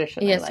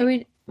tradition. Yeah, so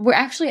we're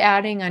actually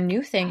adding a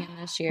new thing in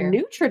this year.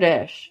 New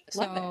tradition.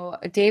 So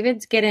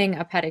David's getting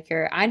a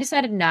pedicure. I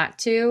decided not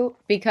to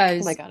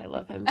because... Oh my God, I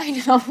love him. I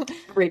know.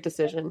 Great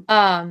decision.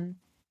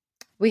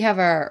 We have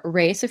our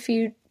race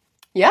the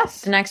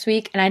next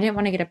week, and I didn't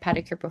want to get a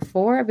pedicure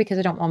before because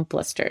I don't want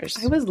blisters.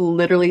 I was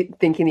literally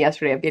thinking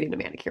yesterday of getting a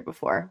manicure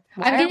before.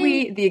 Why are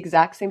we the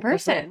exact same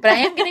person? But I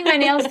am getting my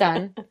nails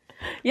done.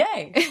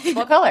 Yay.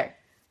 What color?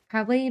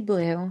 Probably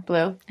blue.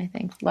 Blue. I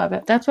think. Love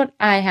it. That's what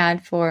I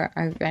had for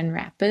our Grand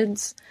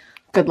Rapids.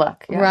 Good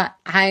luck. Yeah.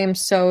 I am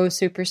so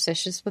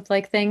superstitious with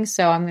like things,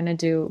 so I'm going to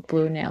do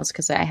blue nails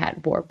because I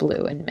wore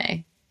blue in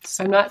May.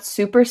 So. I'm not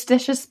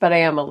superstitious, but I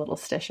am a little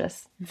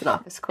stitious. It's an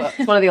office quote.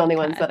 It's one of the only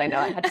ones that I know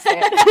I had to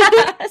say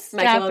it.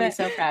 Michael will be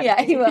so proud.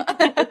 Yeah, he will.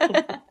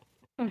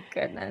 Oh,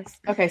 goodness.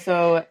 Okay,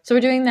 so we're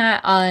doing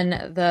that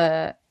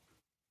on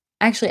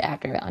actually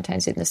after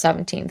Valentine's Day, the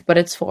 17th, but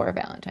it's for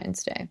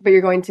Valentine's Day. But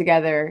you're going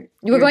together.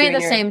 We're going at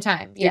the same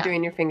time. You're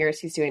doing your fingers,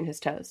 he's doing his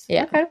toes.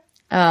 Yeah. Okay.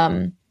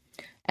 And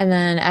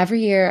then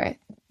every year,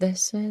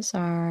 this is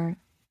our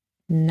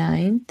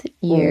 9th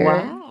year.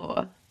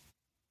 Wow.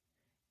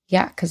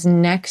 Yeah, because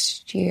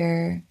next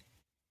year...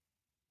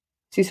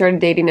 So you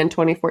started dating in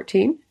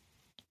 2014?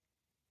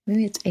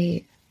 Maybe it's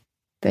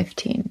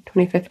 15.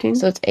 2015?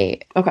 So it's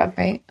 8. Okay.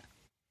 Right?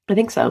 I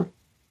think so.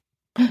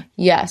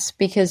 Yes,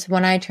 because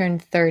when I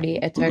turned 30,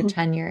 it's our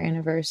 10-year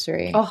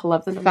anniversary. Oh, I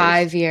love the numbers.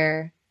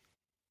 5-year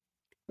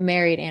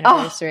married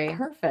anniversary. Oh,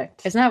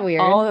 perfect. Isn't that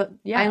weird?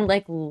 Yeah. I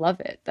love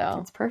it, though.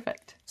 It's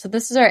perfect. So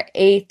this is our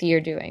 8th year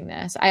doing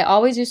this. I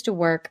always used to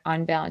work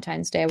on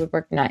Valentine's Day. I would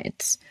work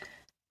nights.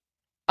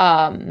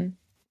 At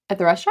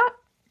the restaurant?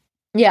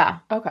 Yeah.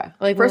 Okay.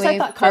 Like first I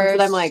thought cubs,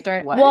 and I'm like,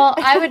 what?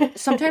 Well,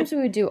 sometimes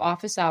we would do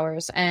office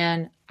hours,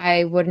 and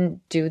I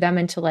wouldn't do them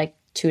until like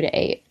 2 to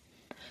 8.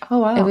 Oh,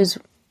 wow. It was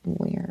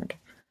weird.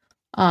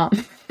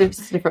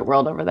 It's a different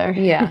world over there.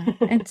 Yeah.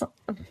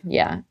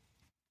 Yeah.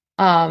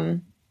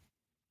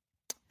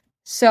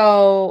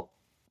 So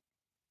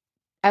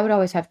I would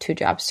always have 2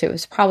 jobs too. It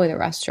was probably the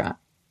restaurant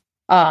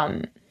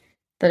that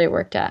I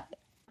worked at.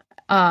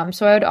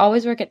 So I would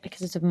always work it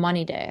because it's a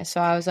money day.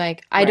 So I was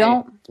like, I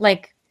don't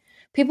like,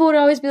 people would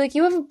always be like,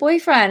 you have a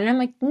boyfriend. And I'm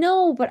like,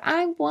 no, but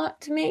I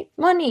want to make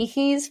money.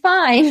 He's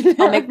fine.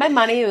 I'll make my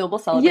money and we'll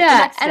celebrate the Yeah.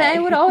 next day. And I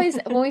would always,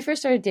 when we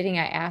first started dating,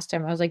 I asked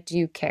him, I was like, do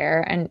you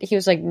care? And he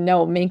was like,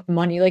 no, make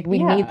money. Like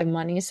we need the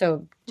money.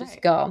 So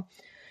just go.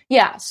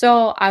 Yeah.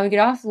 So I would get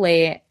off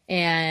late,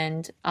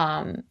 and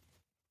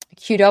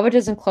Qdoba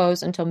doesn't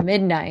close until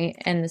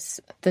midnight in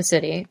the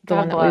city, the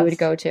one that we would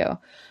go to.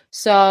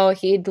 So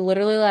he'd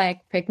literally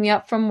like pick me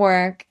up from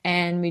work,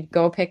 and we'd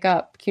go pick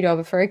up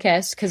Qdoba for a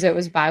kiss because it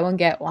was buy one,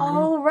 get one.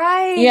 Oh,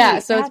 right. Yeah.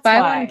 So it's buy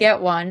one,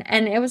 get one.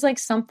 And it was like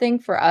something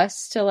for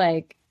us to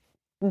like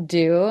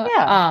do.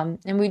 Yeah.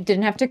 And we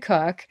didn't have to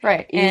cook.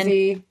 Right.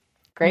 Easy.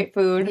 Great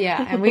food.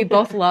 Yeah. And we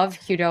both love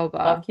Qdoba.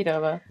 Love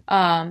Qdoba.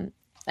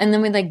 And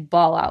then we'd like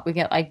ball out. We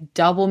get like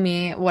double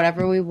meat,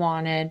 whatever we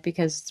wanted,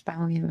 because it's buy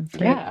one, get one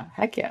free. Yeah.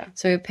 Heck yeah.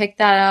 So we'd pick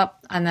that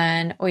up, and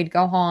then we'd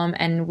go home,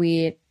 and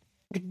we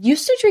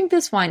used to drink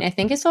this wine. I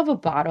think I still have a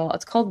bottle.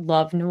 It's called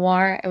Love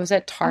Noir. It was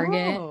at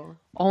Target. Oh.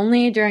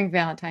 only during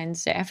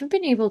Valentine's Day. I haven't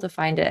been able to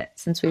find it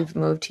since we've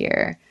moved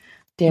here.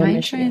 Damn, I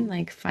might try and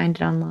like find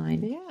it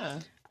online. Yeah.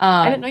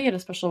 I didn't know you had a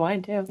special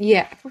wine too.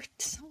 Yeah. We're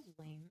so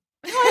lame.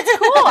 No, it's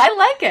cool. I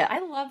like it. I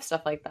love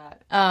stuff like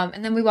that.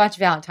 And then we watch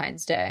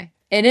Valentine's Day.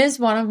 It is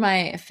one of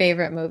my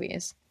favorite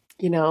movies.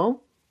 You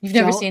know? You've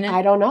never seen it?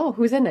 I don't know.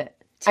 Who's in it?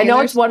 I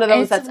know it's one of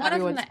those that's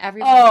everyone's...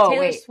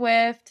 Taylor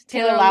Swift,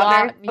 Taylor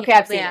Lautner. Okay,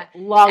 I've seen it.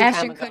 Long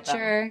Ashton time ago.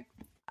 Kutcher.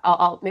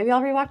 Maybe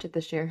I'll rewatch it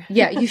this year.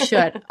 Yeah, you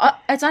should.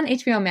 It's on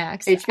HBO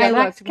Max. HBO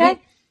Max. Okay.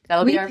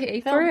 We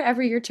pay for it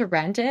every year to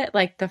rent it,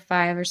 like the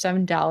 $5 or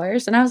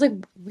 $7. And I was like,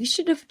 we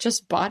should have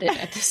just bought it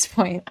at this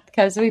point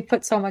because we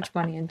put so much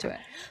money into it.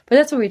 But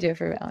that's what we do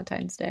for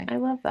Valentine's Day. I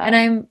love that. And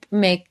I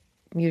make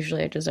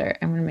usually a dessert.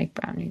 I'm going to make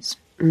brownies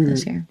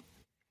this year.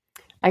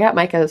 I got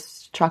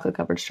Micah's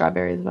chocolate-covered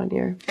strawberries one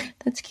year.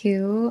 That's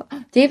cute.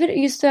 David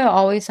used to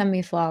always send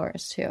me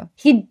flowers, too.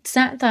 He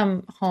sent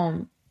them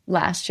home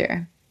last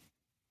year,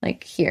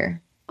 like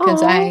here,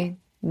 because I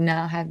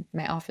now have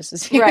my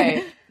offices here.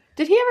 Right.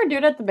 Did he ever do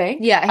it at the bank?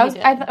 Yeah,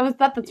 I thought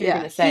that's what you were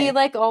going to say. He,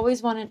 like,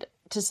 always wanted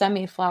to send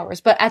me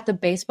flowers, but at the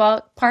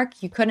baseball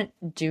park, you couldn't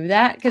do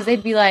that, because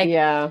they'd be like...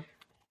 Yeah.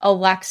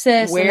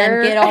 Alexis, and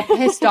then get all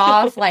pissed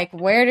off, like,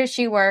 where does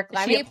she work?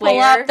 Let me pull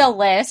up the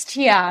list.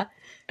 Yeah.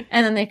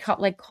 And then they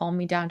call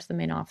me down to the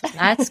main office.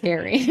 That's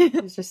scary.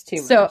 It's just too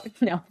much. So,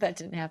 no, that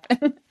didn't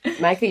happen.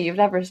 Micah, you've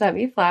never sent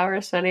me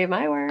flowers to any of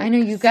my work. I know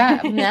you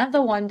got mad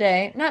the one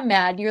day. Not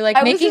mad. You're like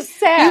was just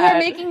sad. You were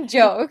making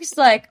jokes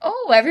like,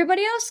 oh,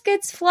 everybody else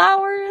gets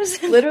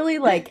flowers. Literally,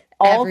 like,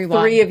 all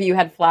three of you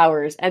had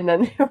flowers. And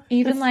then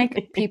even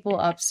like people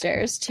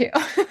upstairs too.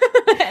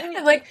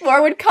 And like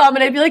Laura would come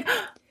and I'd be like,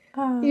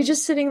 oh. You're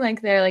just sitting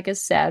like there like a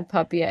sad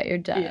puppy at your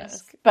desk.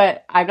 Yes.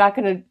 But I'm not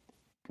going to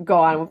go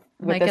on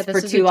with Micah,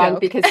 this for too long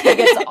because he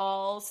gets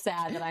all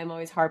sad that I'm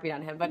always harping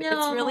on him. But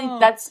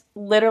that's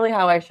literally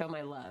how I show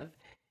my love,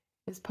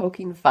 is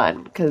poking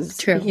fun, because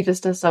he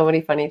just does so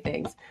many funny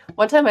things.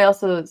 One time I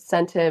also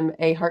sent him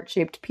a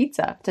heart-shaped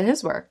pizza to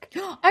his work. I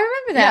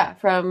remember that. Yeah,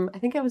 from, I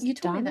think it was You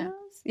told me that.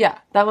 Yeah,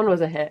 that one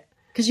was a hit.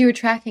 Because you were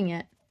tracking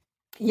it.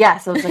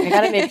 Yes, I was like, I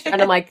gotta make sure.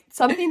 And I'm like,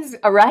 something's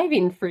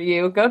arriving for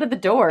you. Go to the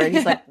door. And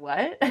he's like,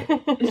 what?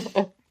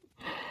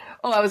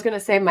 I was going to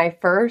say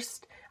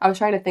I was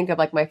trying to think of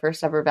like my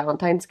first ever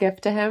Valentine's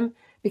gift to him,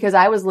 because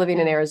I was living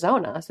in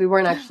Arizona. So we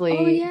weren't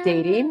actually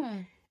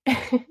dating.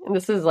 And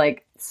this is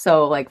like,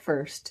 so like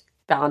first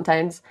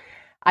Valentine's.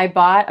 I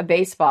bought a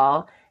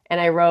baseball and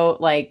I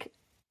wrote like,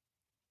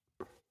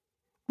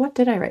 what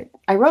did I write?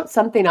 I wrote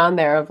something on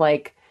there of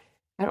like,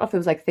 I don't know if it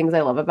was like things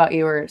I love about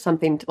you or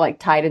something like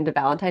tied into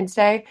Valentine's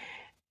Day.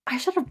 I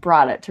should have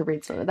brought it to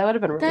read some. That would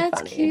have been really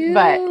funny. Cute.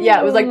 But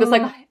yeah, it was like this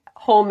like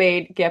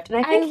homemade gift. And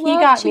I think he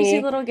got cheesy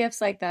me little gifts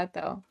like that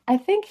though. I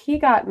think he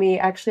got me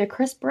actually a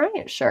Chris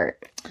Bryant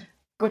shirt,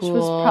 which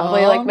was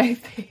probably like my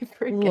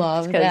favorite gift.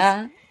 Love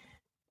that.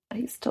 I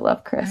used to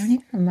love Chris. I don't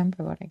even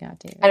remember what I got,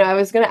 David. I know, I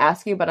was going to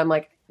ask you, but I'm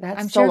like,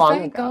 I'm so sure long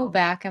if I ago. go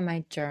back in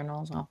my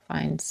journals, I'll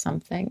find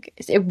something.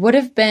 It would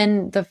have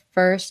been the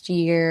first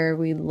year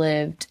we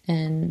lived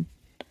in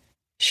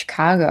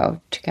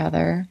Chicago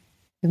together.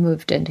 We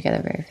moved in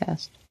together very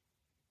fast.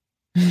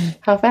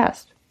 How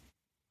fast?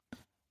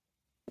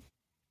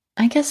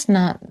 I guess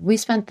not. We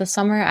spent the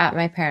summer at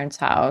my parents'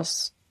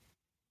 house,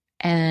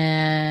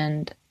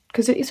 and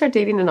because you start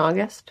dating in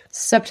August,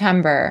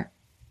 September,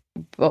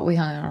 but we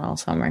hung out all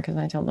summer because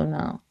I told them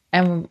no,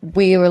 and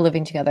we were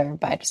living together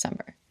by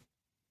December.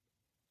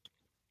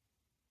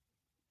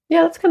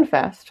 Yeah, that's kind of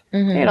fast.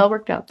 Mm-hmm. Hey, it all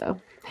worked out though.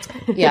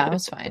 Yeah, it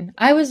was fine.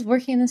 I was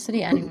working in the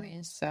city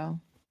anyways, so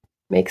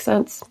makes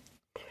sense.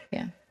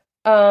 Yeah.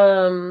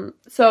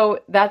 So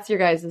that's your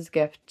guys'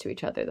 gift to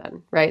each other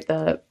then, right?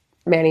 The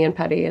Manny and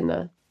Petty and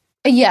the...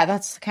 Yeah,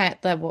 that's kind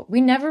of what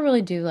we never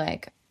really do,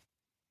 like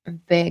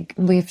big,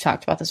 we've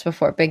talked about this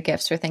before, big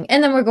gifts or thing.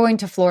 And then we're going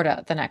to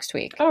Florida the next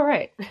week. Oh,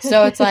 right.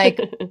 So it's like,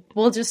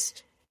 we'll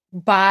just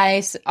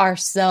buy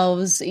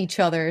ourselves each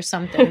other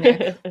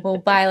something. We'll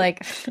buy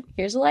like,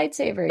 here's a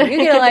lightsaber. You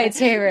get a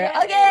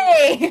lightsaber.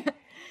 Okay.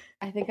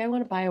 I think I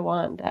want to buy a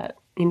wand at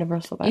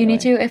Universal, by You the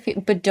need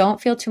to, but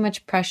don't feel too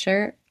much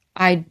pressure.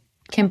 I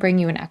can bring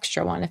you an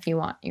extra one if you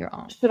want your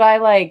own. Should I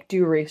like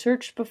do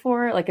research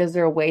before? Like, is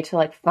there a way to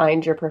like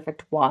find your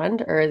perfect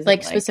wand, or is like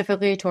it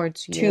specifically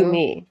towards you? To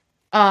me?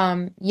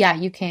 Yeah,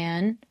 you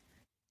can.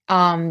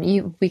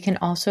 We can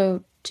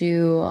also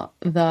do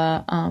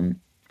the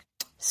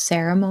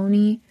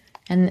ceremony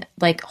and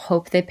like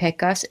hope they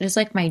pick us. It is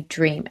like my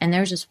dream. And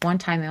there was just one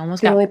time I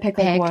almost got picked.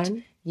 Like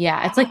one?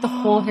 Yeah, it's like the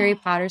whole Harry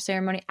Potter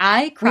ceremony.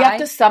 I cried. We have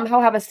to somehow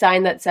have a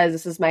sign that says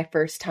this is my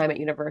first time at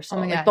Universal.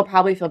 Oh my God. Like, they'll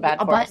probably feel bad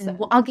a for button. us.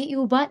 Well, I'll get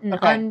you a button.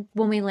 Okay.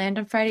 When we land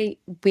on Friday,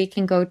 we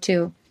can go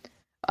to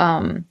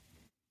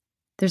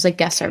there's like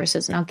guest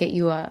services, and I'll get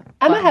you a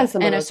Emma has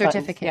some and of a those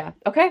certificate.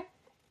 Buttons. Yeah. Okay.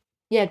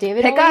 Yeah,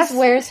 David Pick always us.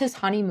 wears his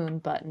honeymoon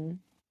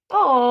button.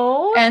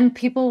 Oh. And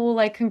people will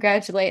like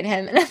congratulate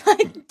him, and I'm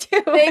like,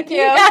 dude, thank you.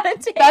 Gotta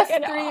take Best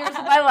it 3 years off.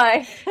 of my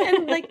life.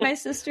 And like my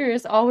sister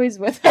is always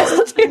with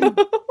us too.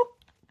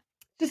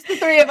 Just the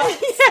three of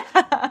us.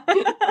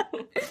 Yeah.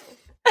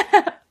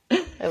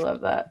 I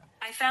love that.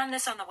 I found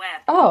this on the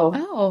web.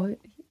 Oh,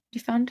 you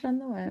found it on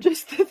the web.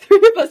 Just the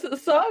three of us. The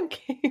song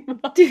came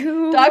up.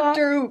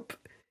 Dr. Oop.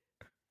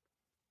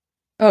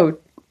 Oh.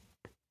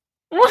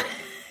 What?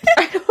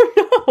 I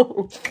don't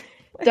know.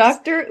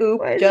 Dr.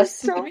 Oop,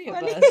 just the three of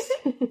us.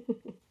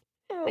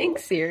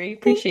 Thanks, Siri.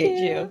 Appreciate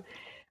you.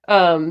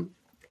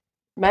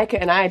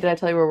 Micah and I, did I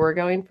tell you where we're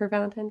going for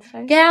Valentine's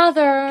Day?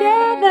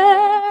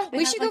 Gather.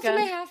 We should go for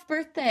my half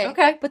birthday.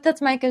 Okay. But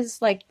that's Micah's,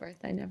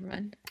 birthday. Never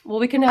mind. Well,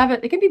 we can have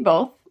it. It can be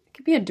both. It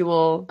could be a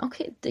dual.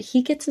 Okay.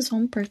 He gets his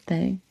own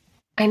birthday.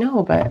 I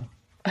know, but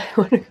I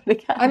want to go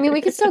together. I mean,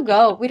 we could still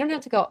go. We don't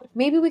have to go.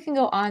 Maybe we can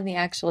go on the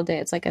actual day.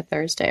 It's like a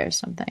Thursday or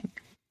something.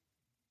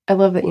 I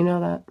love that you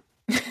know that.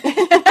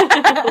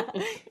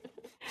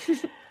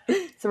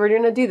 So we're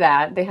going to do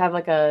that. They have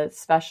a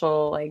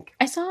special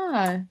I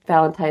saw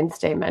Valentine's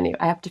Day menu.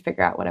 I have to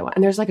figure out what I want.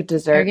 And there's a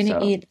dessert. You're going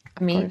to eat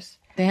meat. Course.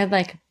 They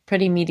had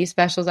pretty meaty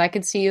specials. I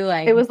could see you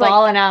it was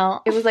balling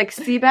out. It was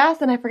sea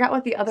bass, and I forgot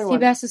what the other one. Sea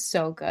bass is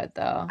so good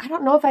though. I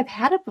don't know if I've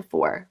had it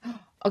before.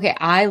 Okay,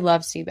 I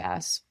love sea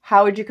bass.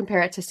 How would you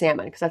compare it to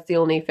salmon? Because that's the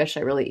only fish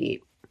I really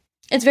eat.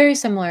 It's very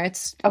similar.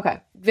 It's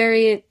okay.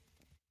 Very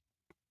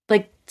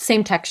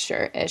same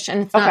texture-ish,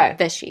 and it's not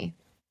fishy.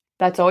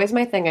 That's always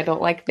my thing. I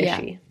don't like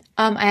fishy. Yeah.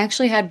 I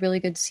actually had really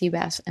good sea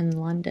bass in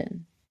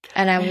London.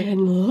 And I was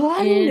in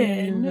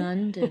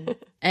London.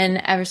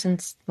 And ever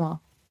since,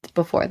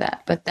 before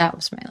that, but that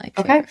was my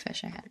favorite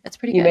fish I had. It's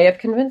pretty good. You may have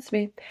convinced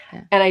me.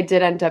 Yeah. And I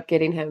did end up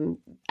getting him,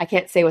 I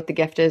can't say what the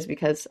gift is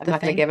because I'm not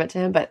going to give it to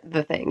him, but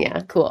the thing, yeah.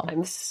 Cool.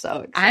 I'm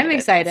so excited. I'm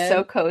excited. It's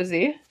so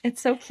cozy.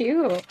 It's so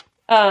cute.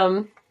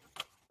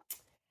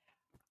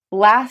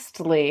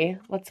 Lastly,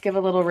 let's give a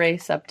little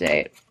race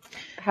update.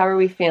 How are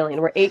we feeling?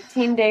 We're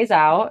 18 days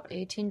out.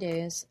 18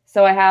 days.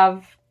 So I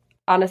have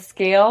on a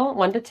scale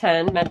 1 to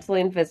 10,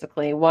 mentally and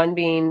physically, 1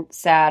 being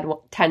sad,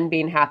 10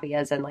 being happy,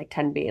 as in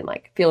 10 being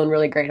feeling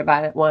really great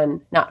about it,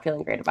 1 not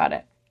feeling great about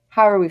it.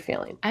 How are we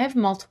feeling? I have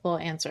multiple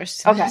answers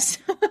to this.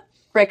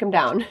 Break them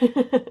down.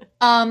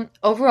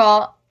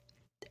 Overall,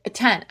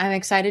 10. I'm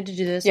excited to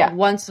do this. Yeah.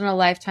 Once in a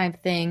lifetime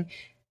thing.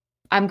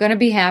 I'm going to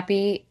be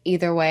happy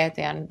either way at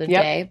the end of the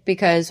day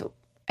because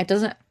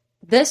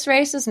this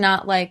race is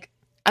not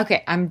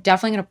okay, I'm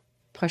definitely going to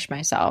push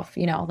myself,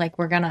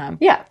 we're going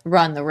to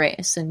run the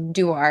race and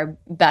do our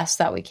best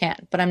that we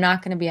can. But I'm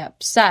not going to be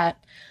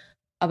upset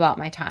about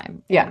my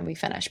time when we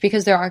finish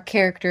because there are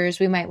characters.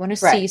 We might want to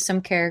see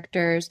some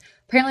characters.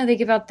 Apparently they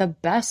give out the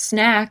best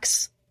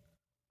snacks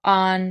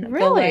on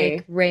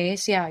the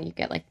race. Yeah, you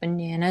get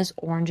bananas,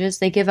 oranges.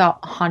 They give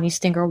out honey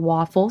stinger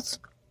waffles.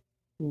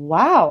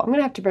 Wow, I'm going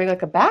to have to bring a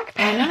backpack.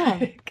 I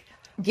know.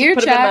 Gear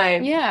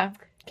check. Yeah.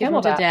 Give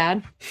them to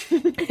Dad.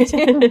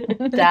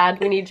 Dad,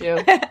 we need you.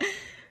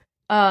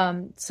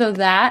 So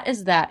that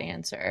is that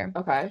answer.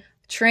 Okay.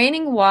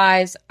 Training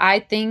wise, I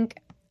think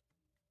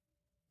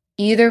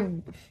either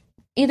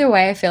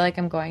way, I feel like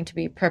I'm going to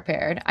be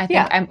prepared. I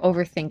think I'm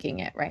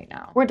overthinking it right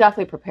now. We're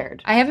definitely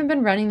prepared. I haven't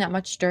been running that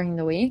much during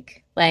the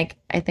week. I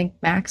think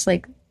max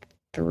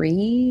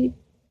 3,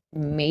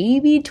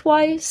 maybe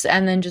twice,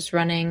 and then just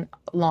running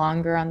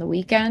longer on the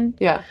weekend.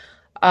 Yeah.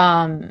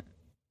 And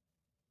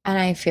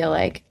I feel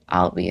like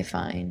I'll be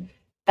fine.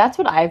 That's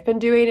what I've been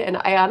doing, and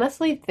I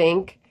honestly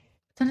think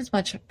it's not as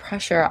much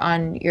pressure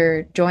on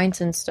your joints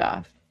and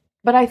stuff.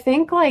 But I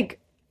think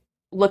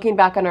looking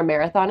back on our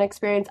marathon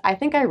experience, I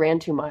think I ran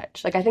too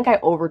much. I think I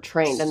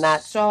overtrained, and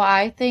that's... So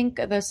I think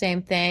the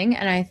same thing,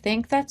 and I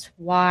think that's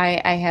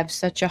why I have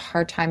such a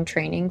hard time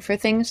training for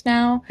things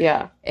now.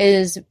 Yeah.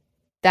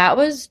 That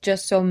was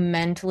just so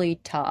mentally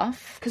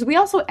tough. Because we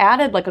also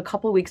added a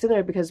couple weeks in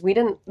there because they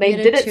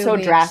did it so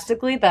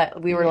drastically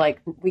that we were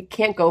we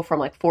can't go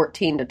from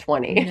 14 to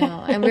 20.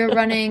 No, and we were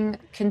running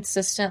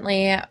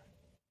consistently,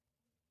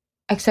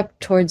 except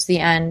towards the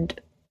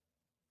end.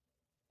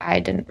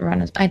 I didn't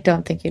run I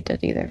don't think you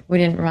did either. We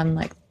didn't run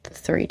the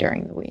 3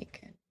 during the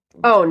week.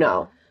 Oh,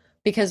 no.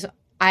 Because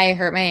I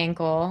hurt my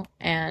ankle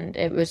and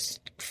it was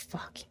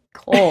fucking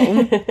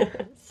cold.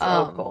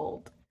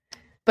 Cold.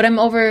 But I'm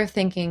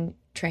overthinking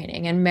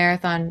training, and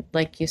marathon,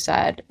 like you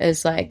said,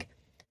 is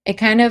it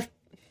kind of,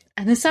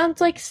 and this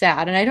sounds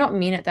sad, and I don't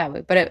mean it that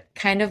way, but it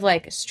kind of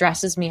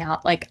stresses me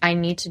out. I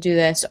need to do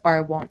this or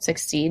I won't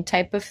succeed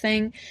type of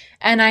thing.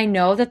 And I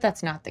know that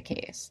that's not the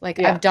case.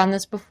 I've done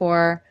this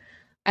before.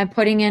 I'm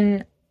putting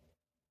in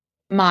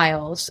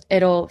miles.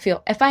 It'll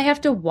feel, if I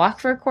have to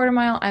walk for a quarter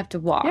mile, I have to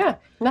walk. Yeah,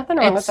 nothing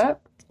wrong with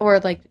that.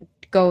 Or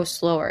go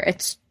slower.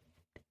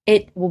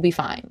 It will be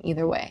fine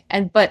either way.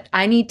 But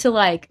I need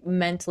to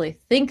mentally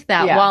think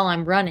that while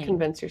I'm running.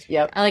 Convince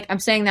yourself. Yep. I'm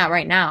saying that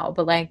right now,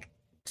 but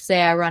say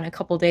I run a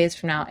couple days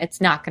from now, it's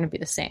not going to be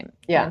the same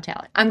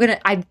mentality.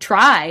 I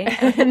try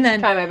and then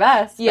try my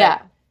best.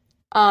 Yeah.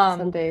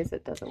 Some days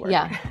it doesn't work.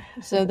 Yeah.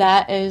 So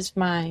that is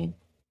my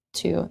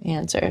 2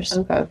 answers.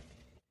 Okay.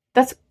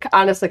 That's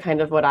honestly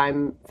kind of what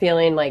I'm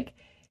feeling.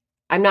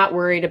 I'm not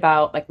worried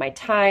about my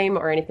time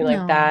or anything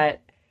like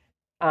that.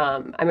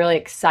 I'm really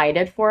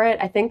excited for it.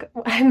 I think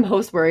I'm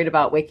most worried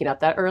about waking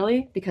up that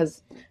early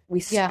because we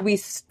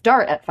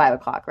start at 5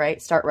 o'clock,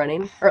 right? Start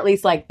running, or at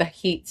least like the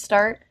heat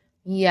start.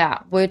 Yeah,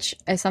 which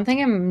is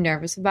something I'm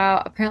nervous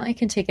about. Apparently, it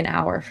can take an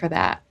hour for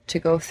that to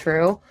go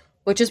through,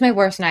 which is my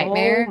worst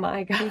nightmare. Oh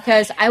my God.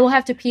 Because I will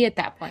have to pee at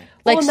that point.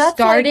 Like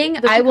starting,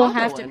 like I will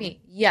have to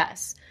pee.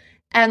 Yes.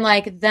 And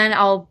like then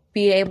I'll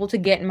be able to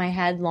get in my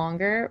head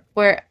longer.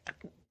 Where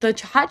the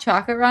hot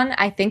chocolate run,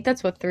 I think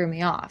that's what threw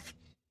me off.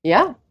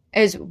 Yeah.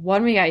 Is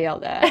one, we got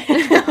yelled at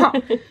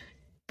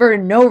for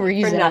no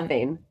reason. For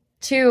nothing.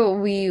 Two,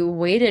 we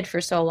waited for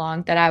so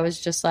long that I was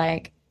just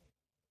like,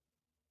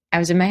 I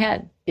was in my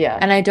head. Yeah.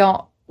 And I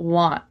don't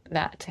want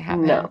that to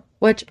happen. No.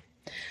 Which,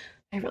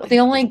 the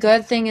only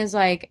good thing is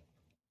like,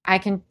 I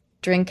can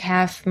drink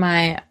half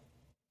my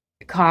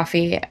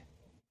coffee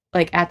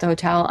like at the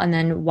hotel and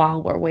then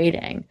while we're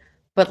waiting.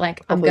 But like,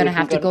 hopefully I'm going to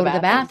have to go to the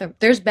bathroom.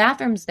 There's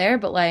bathrooms there,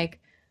 but like,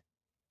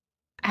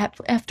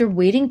 after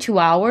waiting 2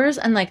 hours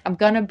and like I'm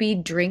gonna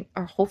be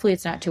or hopefully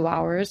it's not 2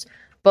 hours,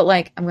 but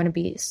like I'm gonna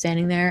be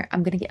standing there,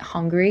 I'm gonna get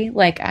hungry,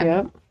 like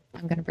I'm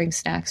gonna bring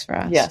snacks for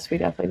us. Yes, we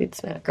definitely need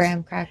snacks.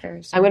 Graham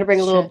crackers. I'm gonna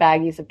bring little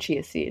baggies of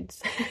chia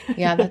seeds.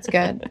 Yeah, that's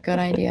good. Good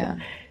idea.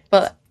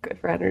 But it's good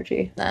for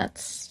energy.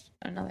 That's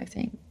another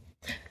thing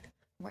I'm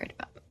worried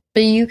about.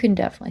 But you can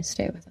definitely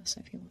stay with us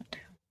if you want to,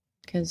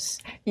 because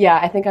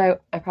I think I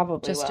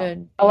probably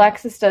will.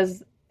 Alexis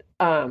does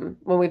when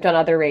we've done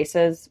other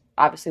races.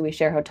 Obviously, we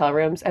share hotel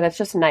rooms, and it's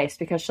just nice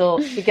because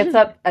she gets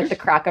up at the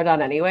crack of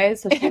dawn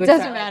anyways. So it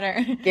doesn't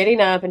matter.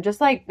 Getting up and just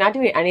like not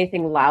doing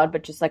anything loud,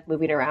 but just like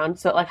moving around.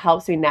 So it like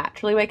helps me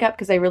naturally wake up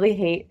because I really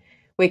hate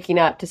waking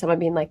up to someone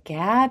being like,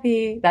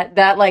 Gabby.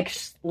 That like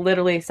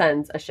literally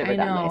sends a shiver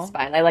down my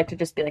spine. I like to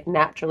just be like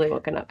naturally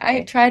woken up.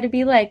 I try to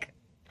be like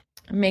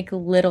make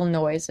little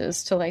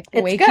noises to like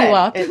wake you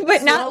up,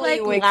 but not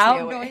like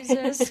loud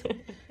noises.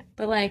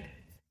 But like,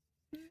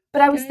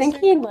 but I was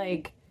thinking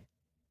like.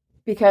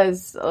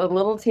 Because a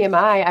little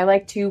TMI, I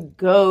like to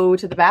go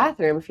to the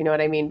bathroom, if you know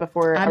what I mean,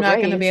 before I'm not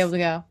going to be able to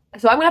go.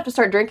 So I'm going to have to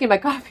start drinking my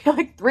coffee at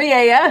like 3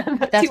 a.m.,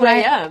 2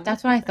 a.m.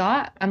 That's what I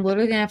thought. I'm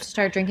literally going to have to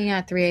start drinking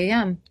at 3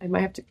 a.m. I might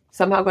have to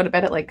somehow go to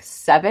bed at like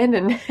 7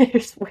 and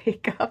just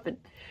wake up and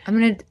I'm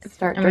going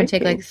to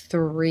take like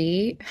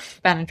 3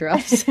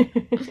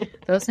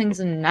 Benadryls. Those things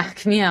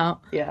knock me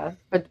out. Yeah.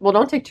 But,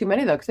 don't take too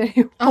many though, because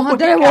then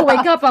I won't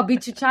wake up. I'll be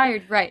too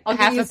tired. Right. I'll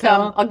get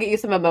you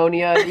some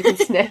ammonia and you can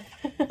sniff.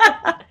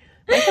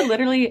 Michael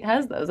literally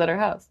has those at her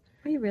house.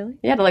 Are you really?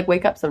 Yeah, to like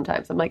wake up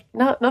sometimes. I'm like,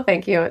 no,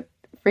 thank you. It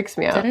freaks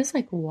me out. That is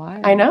like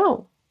wild. I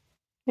know.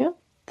 Yeah.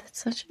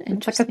 That's such an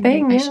interesting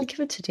thing. I should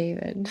give it to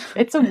David.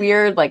 It's a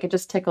weird, like it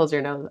just tickles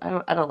your nose.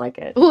 I don't like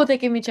it. Oh, they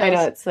give me chills. I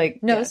know, it's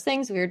like nose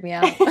things weird me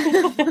out.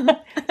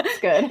 It's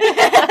good.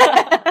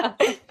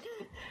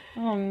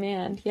 Oh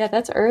man. Yeah,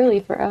 that's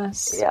early for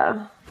us.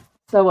 Yeah.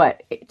 So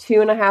what?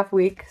 2.5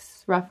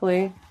 weeks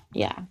roughly?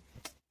 Yeah.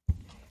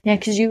 Yeah,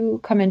 because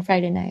you come in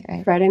Friday night,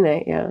 right? Friday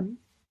night, yeah.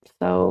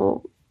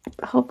 So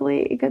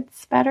hopefully it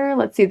gets better.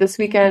 Let's see. This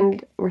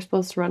weekend we're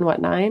supposed to run what,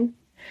 9?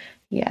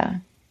 Yeah.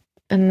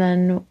 And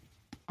then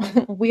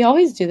we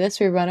always do this.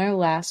 We run our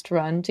last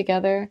run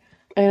together.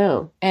 I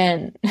know.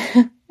 And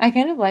I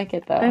kind of like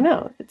it though. I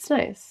know. It's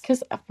nice.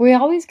 Because we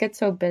always get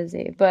so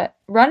busy. But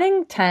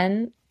running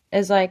 10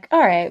 is like,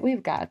 all right,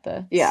 we've got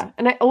this. Yeah.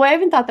 And I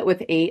even thought that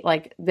with 8,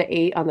 like the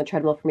 8 on the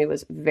treadmill for me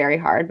was very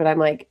hard. But I'm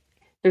like,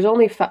 there's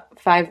only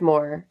 5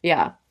 more.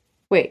 Yeah.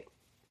 Wait.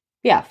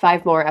 Yeah,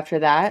 5 more after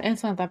that. And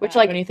it's not that bad which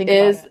like when you think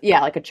is about it.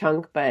 Yeah, like a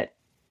chunk, but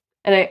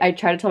and I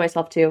try to tell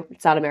myself too,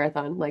 it's not a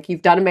marathon. Like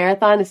you've done a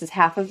marathon, this is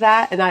half of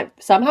that, and that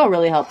somehow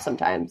really helps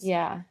sometimes.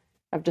 Yeah.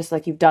 Of just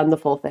like you've done the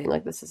full thing.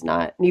 Like this is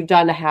not. You've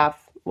done a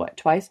half. What,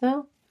 twice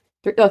now?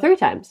 3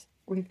 times.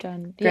 We've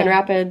done Grand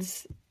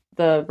Rapids,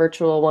 the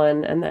virtual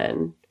one, and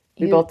then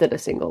we both did a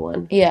single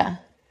one. Yeah.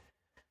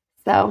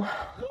 So,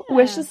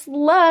 wish us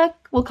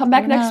luck. We'll come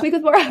back next week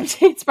with more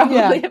updates,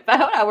 probably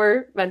about how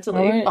we're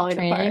mentally falling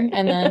apart.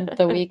 And then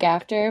the week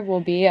after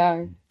will be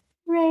our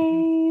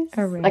race.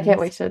 I can't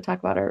wait to talk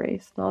about our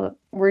race.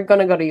 We're going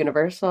to go to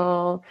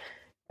Universal.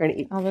 We're going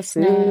to eat all the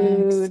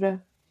food.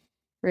 Snacks.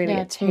 We're going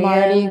to it's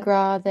Mardi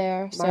Gras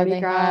there. So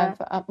they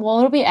have,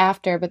 it'll be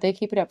after, but they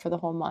keep it up for the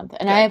whole month.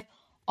 And I've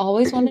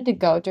always wanted to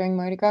go during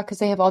Mardi Gras because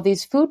they have all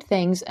these food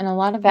things and a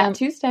lot of Fat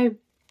Tuesday.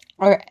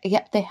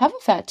 They have a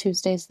Fat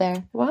Tuesdays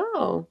there.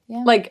 Wow.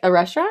 Yeah. Like a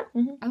restaurant?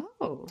 Mm-hmm.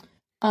 Oh.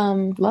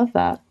 Love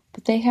that.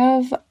 But they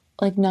have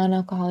like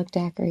non-alcoholic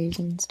daiquiris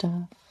and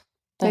stuff.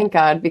 Thank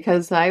God,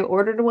 because I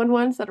ordered one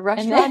once at a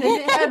restaurant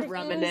and it had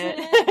rum in it.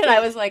 And I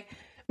was like,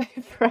 my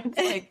friend's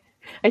like,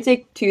 I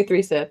take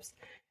 2-3 sips.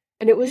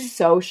 And it was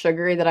so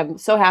sugary that I'm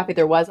so happy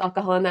there was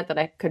alcohol in that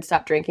I could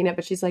stop drinking it.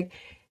 But she's like,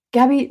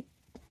 Gabby,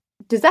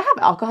 does that have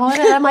alcohol in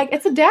it? And I'm like,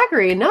 it's a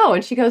daiquiri. No.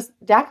 And she goes,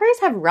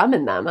 daiquiris have rum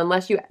in them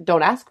unless you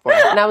don't ask for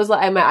it. And I was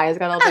like, and my eyes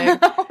got all big.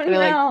 And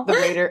like the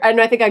waiter, and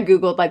I think I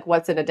Googled like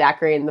what's in a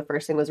daiquiri and the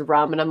first thing was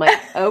rum. And I'm like,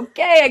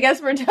 okay, I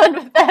guess we're done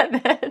with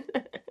that then.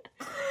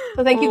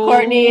 So thank you,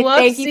 Courtney. Whoopsie.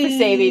 Thank you for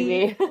saving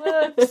me.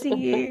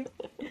 Whoopsie.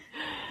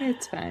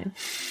 It's fine.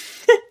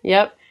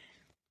 Yep.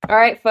 All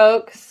right,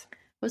 folks.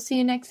 We'll see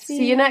you next week.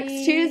 See you next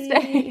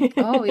Tuesday.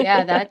 Oh,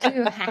 yeah, that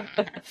too.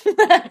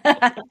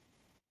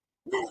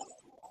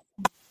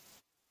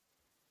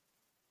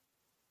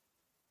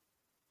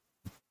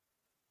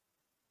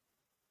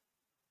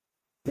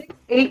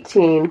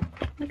 18.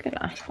 Look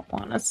at I don't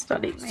want to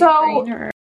study my So- brain hurts.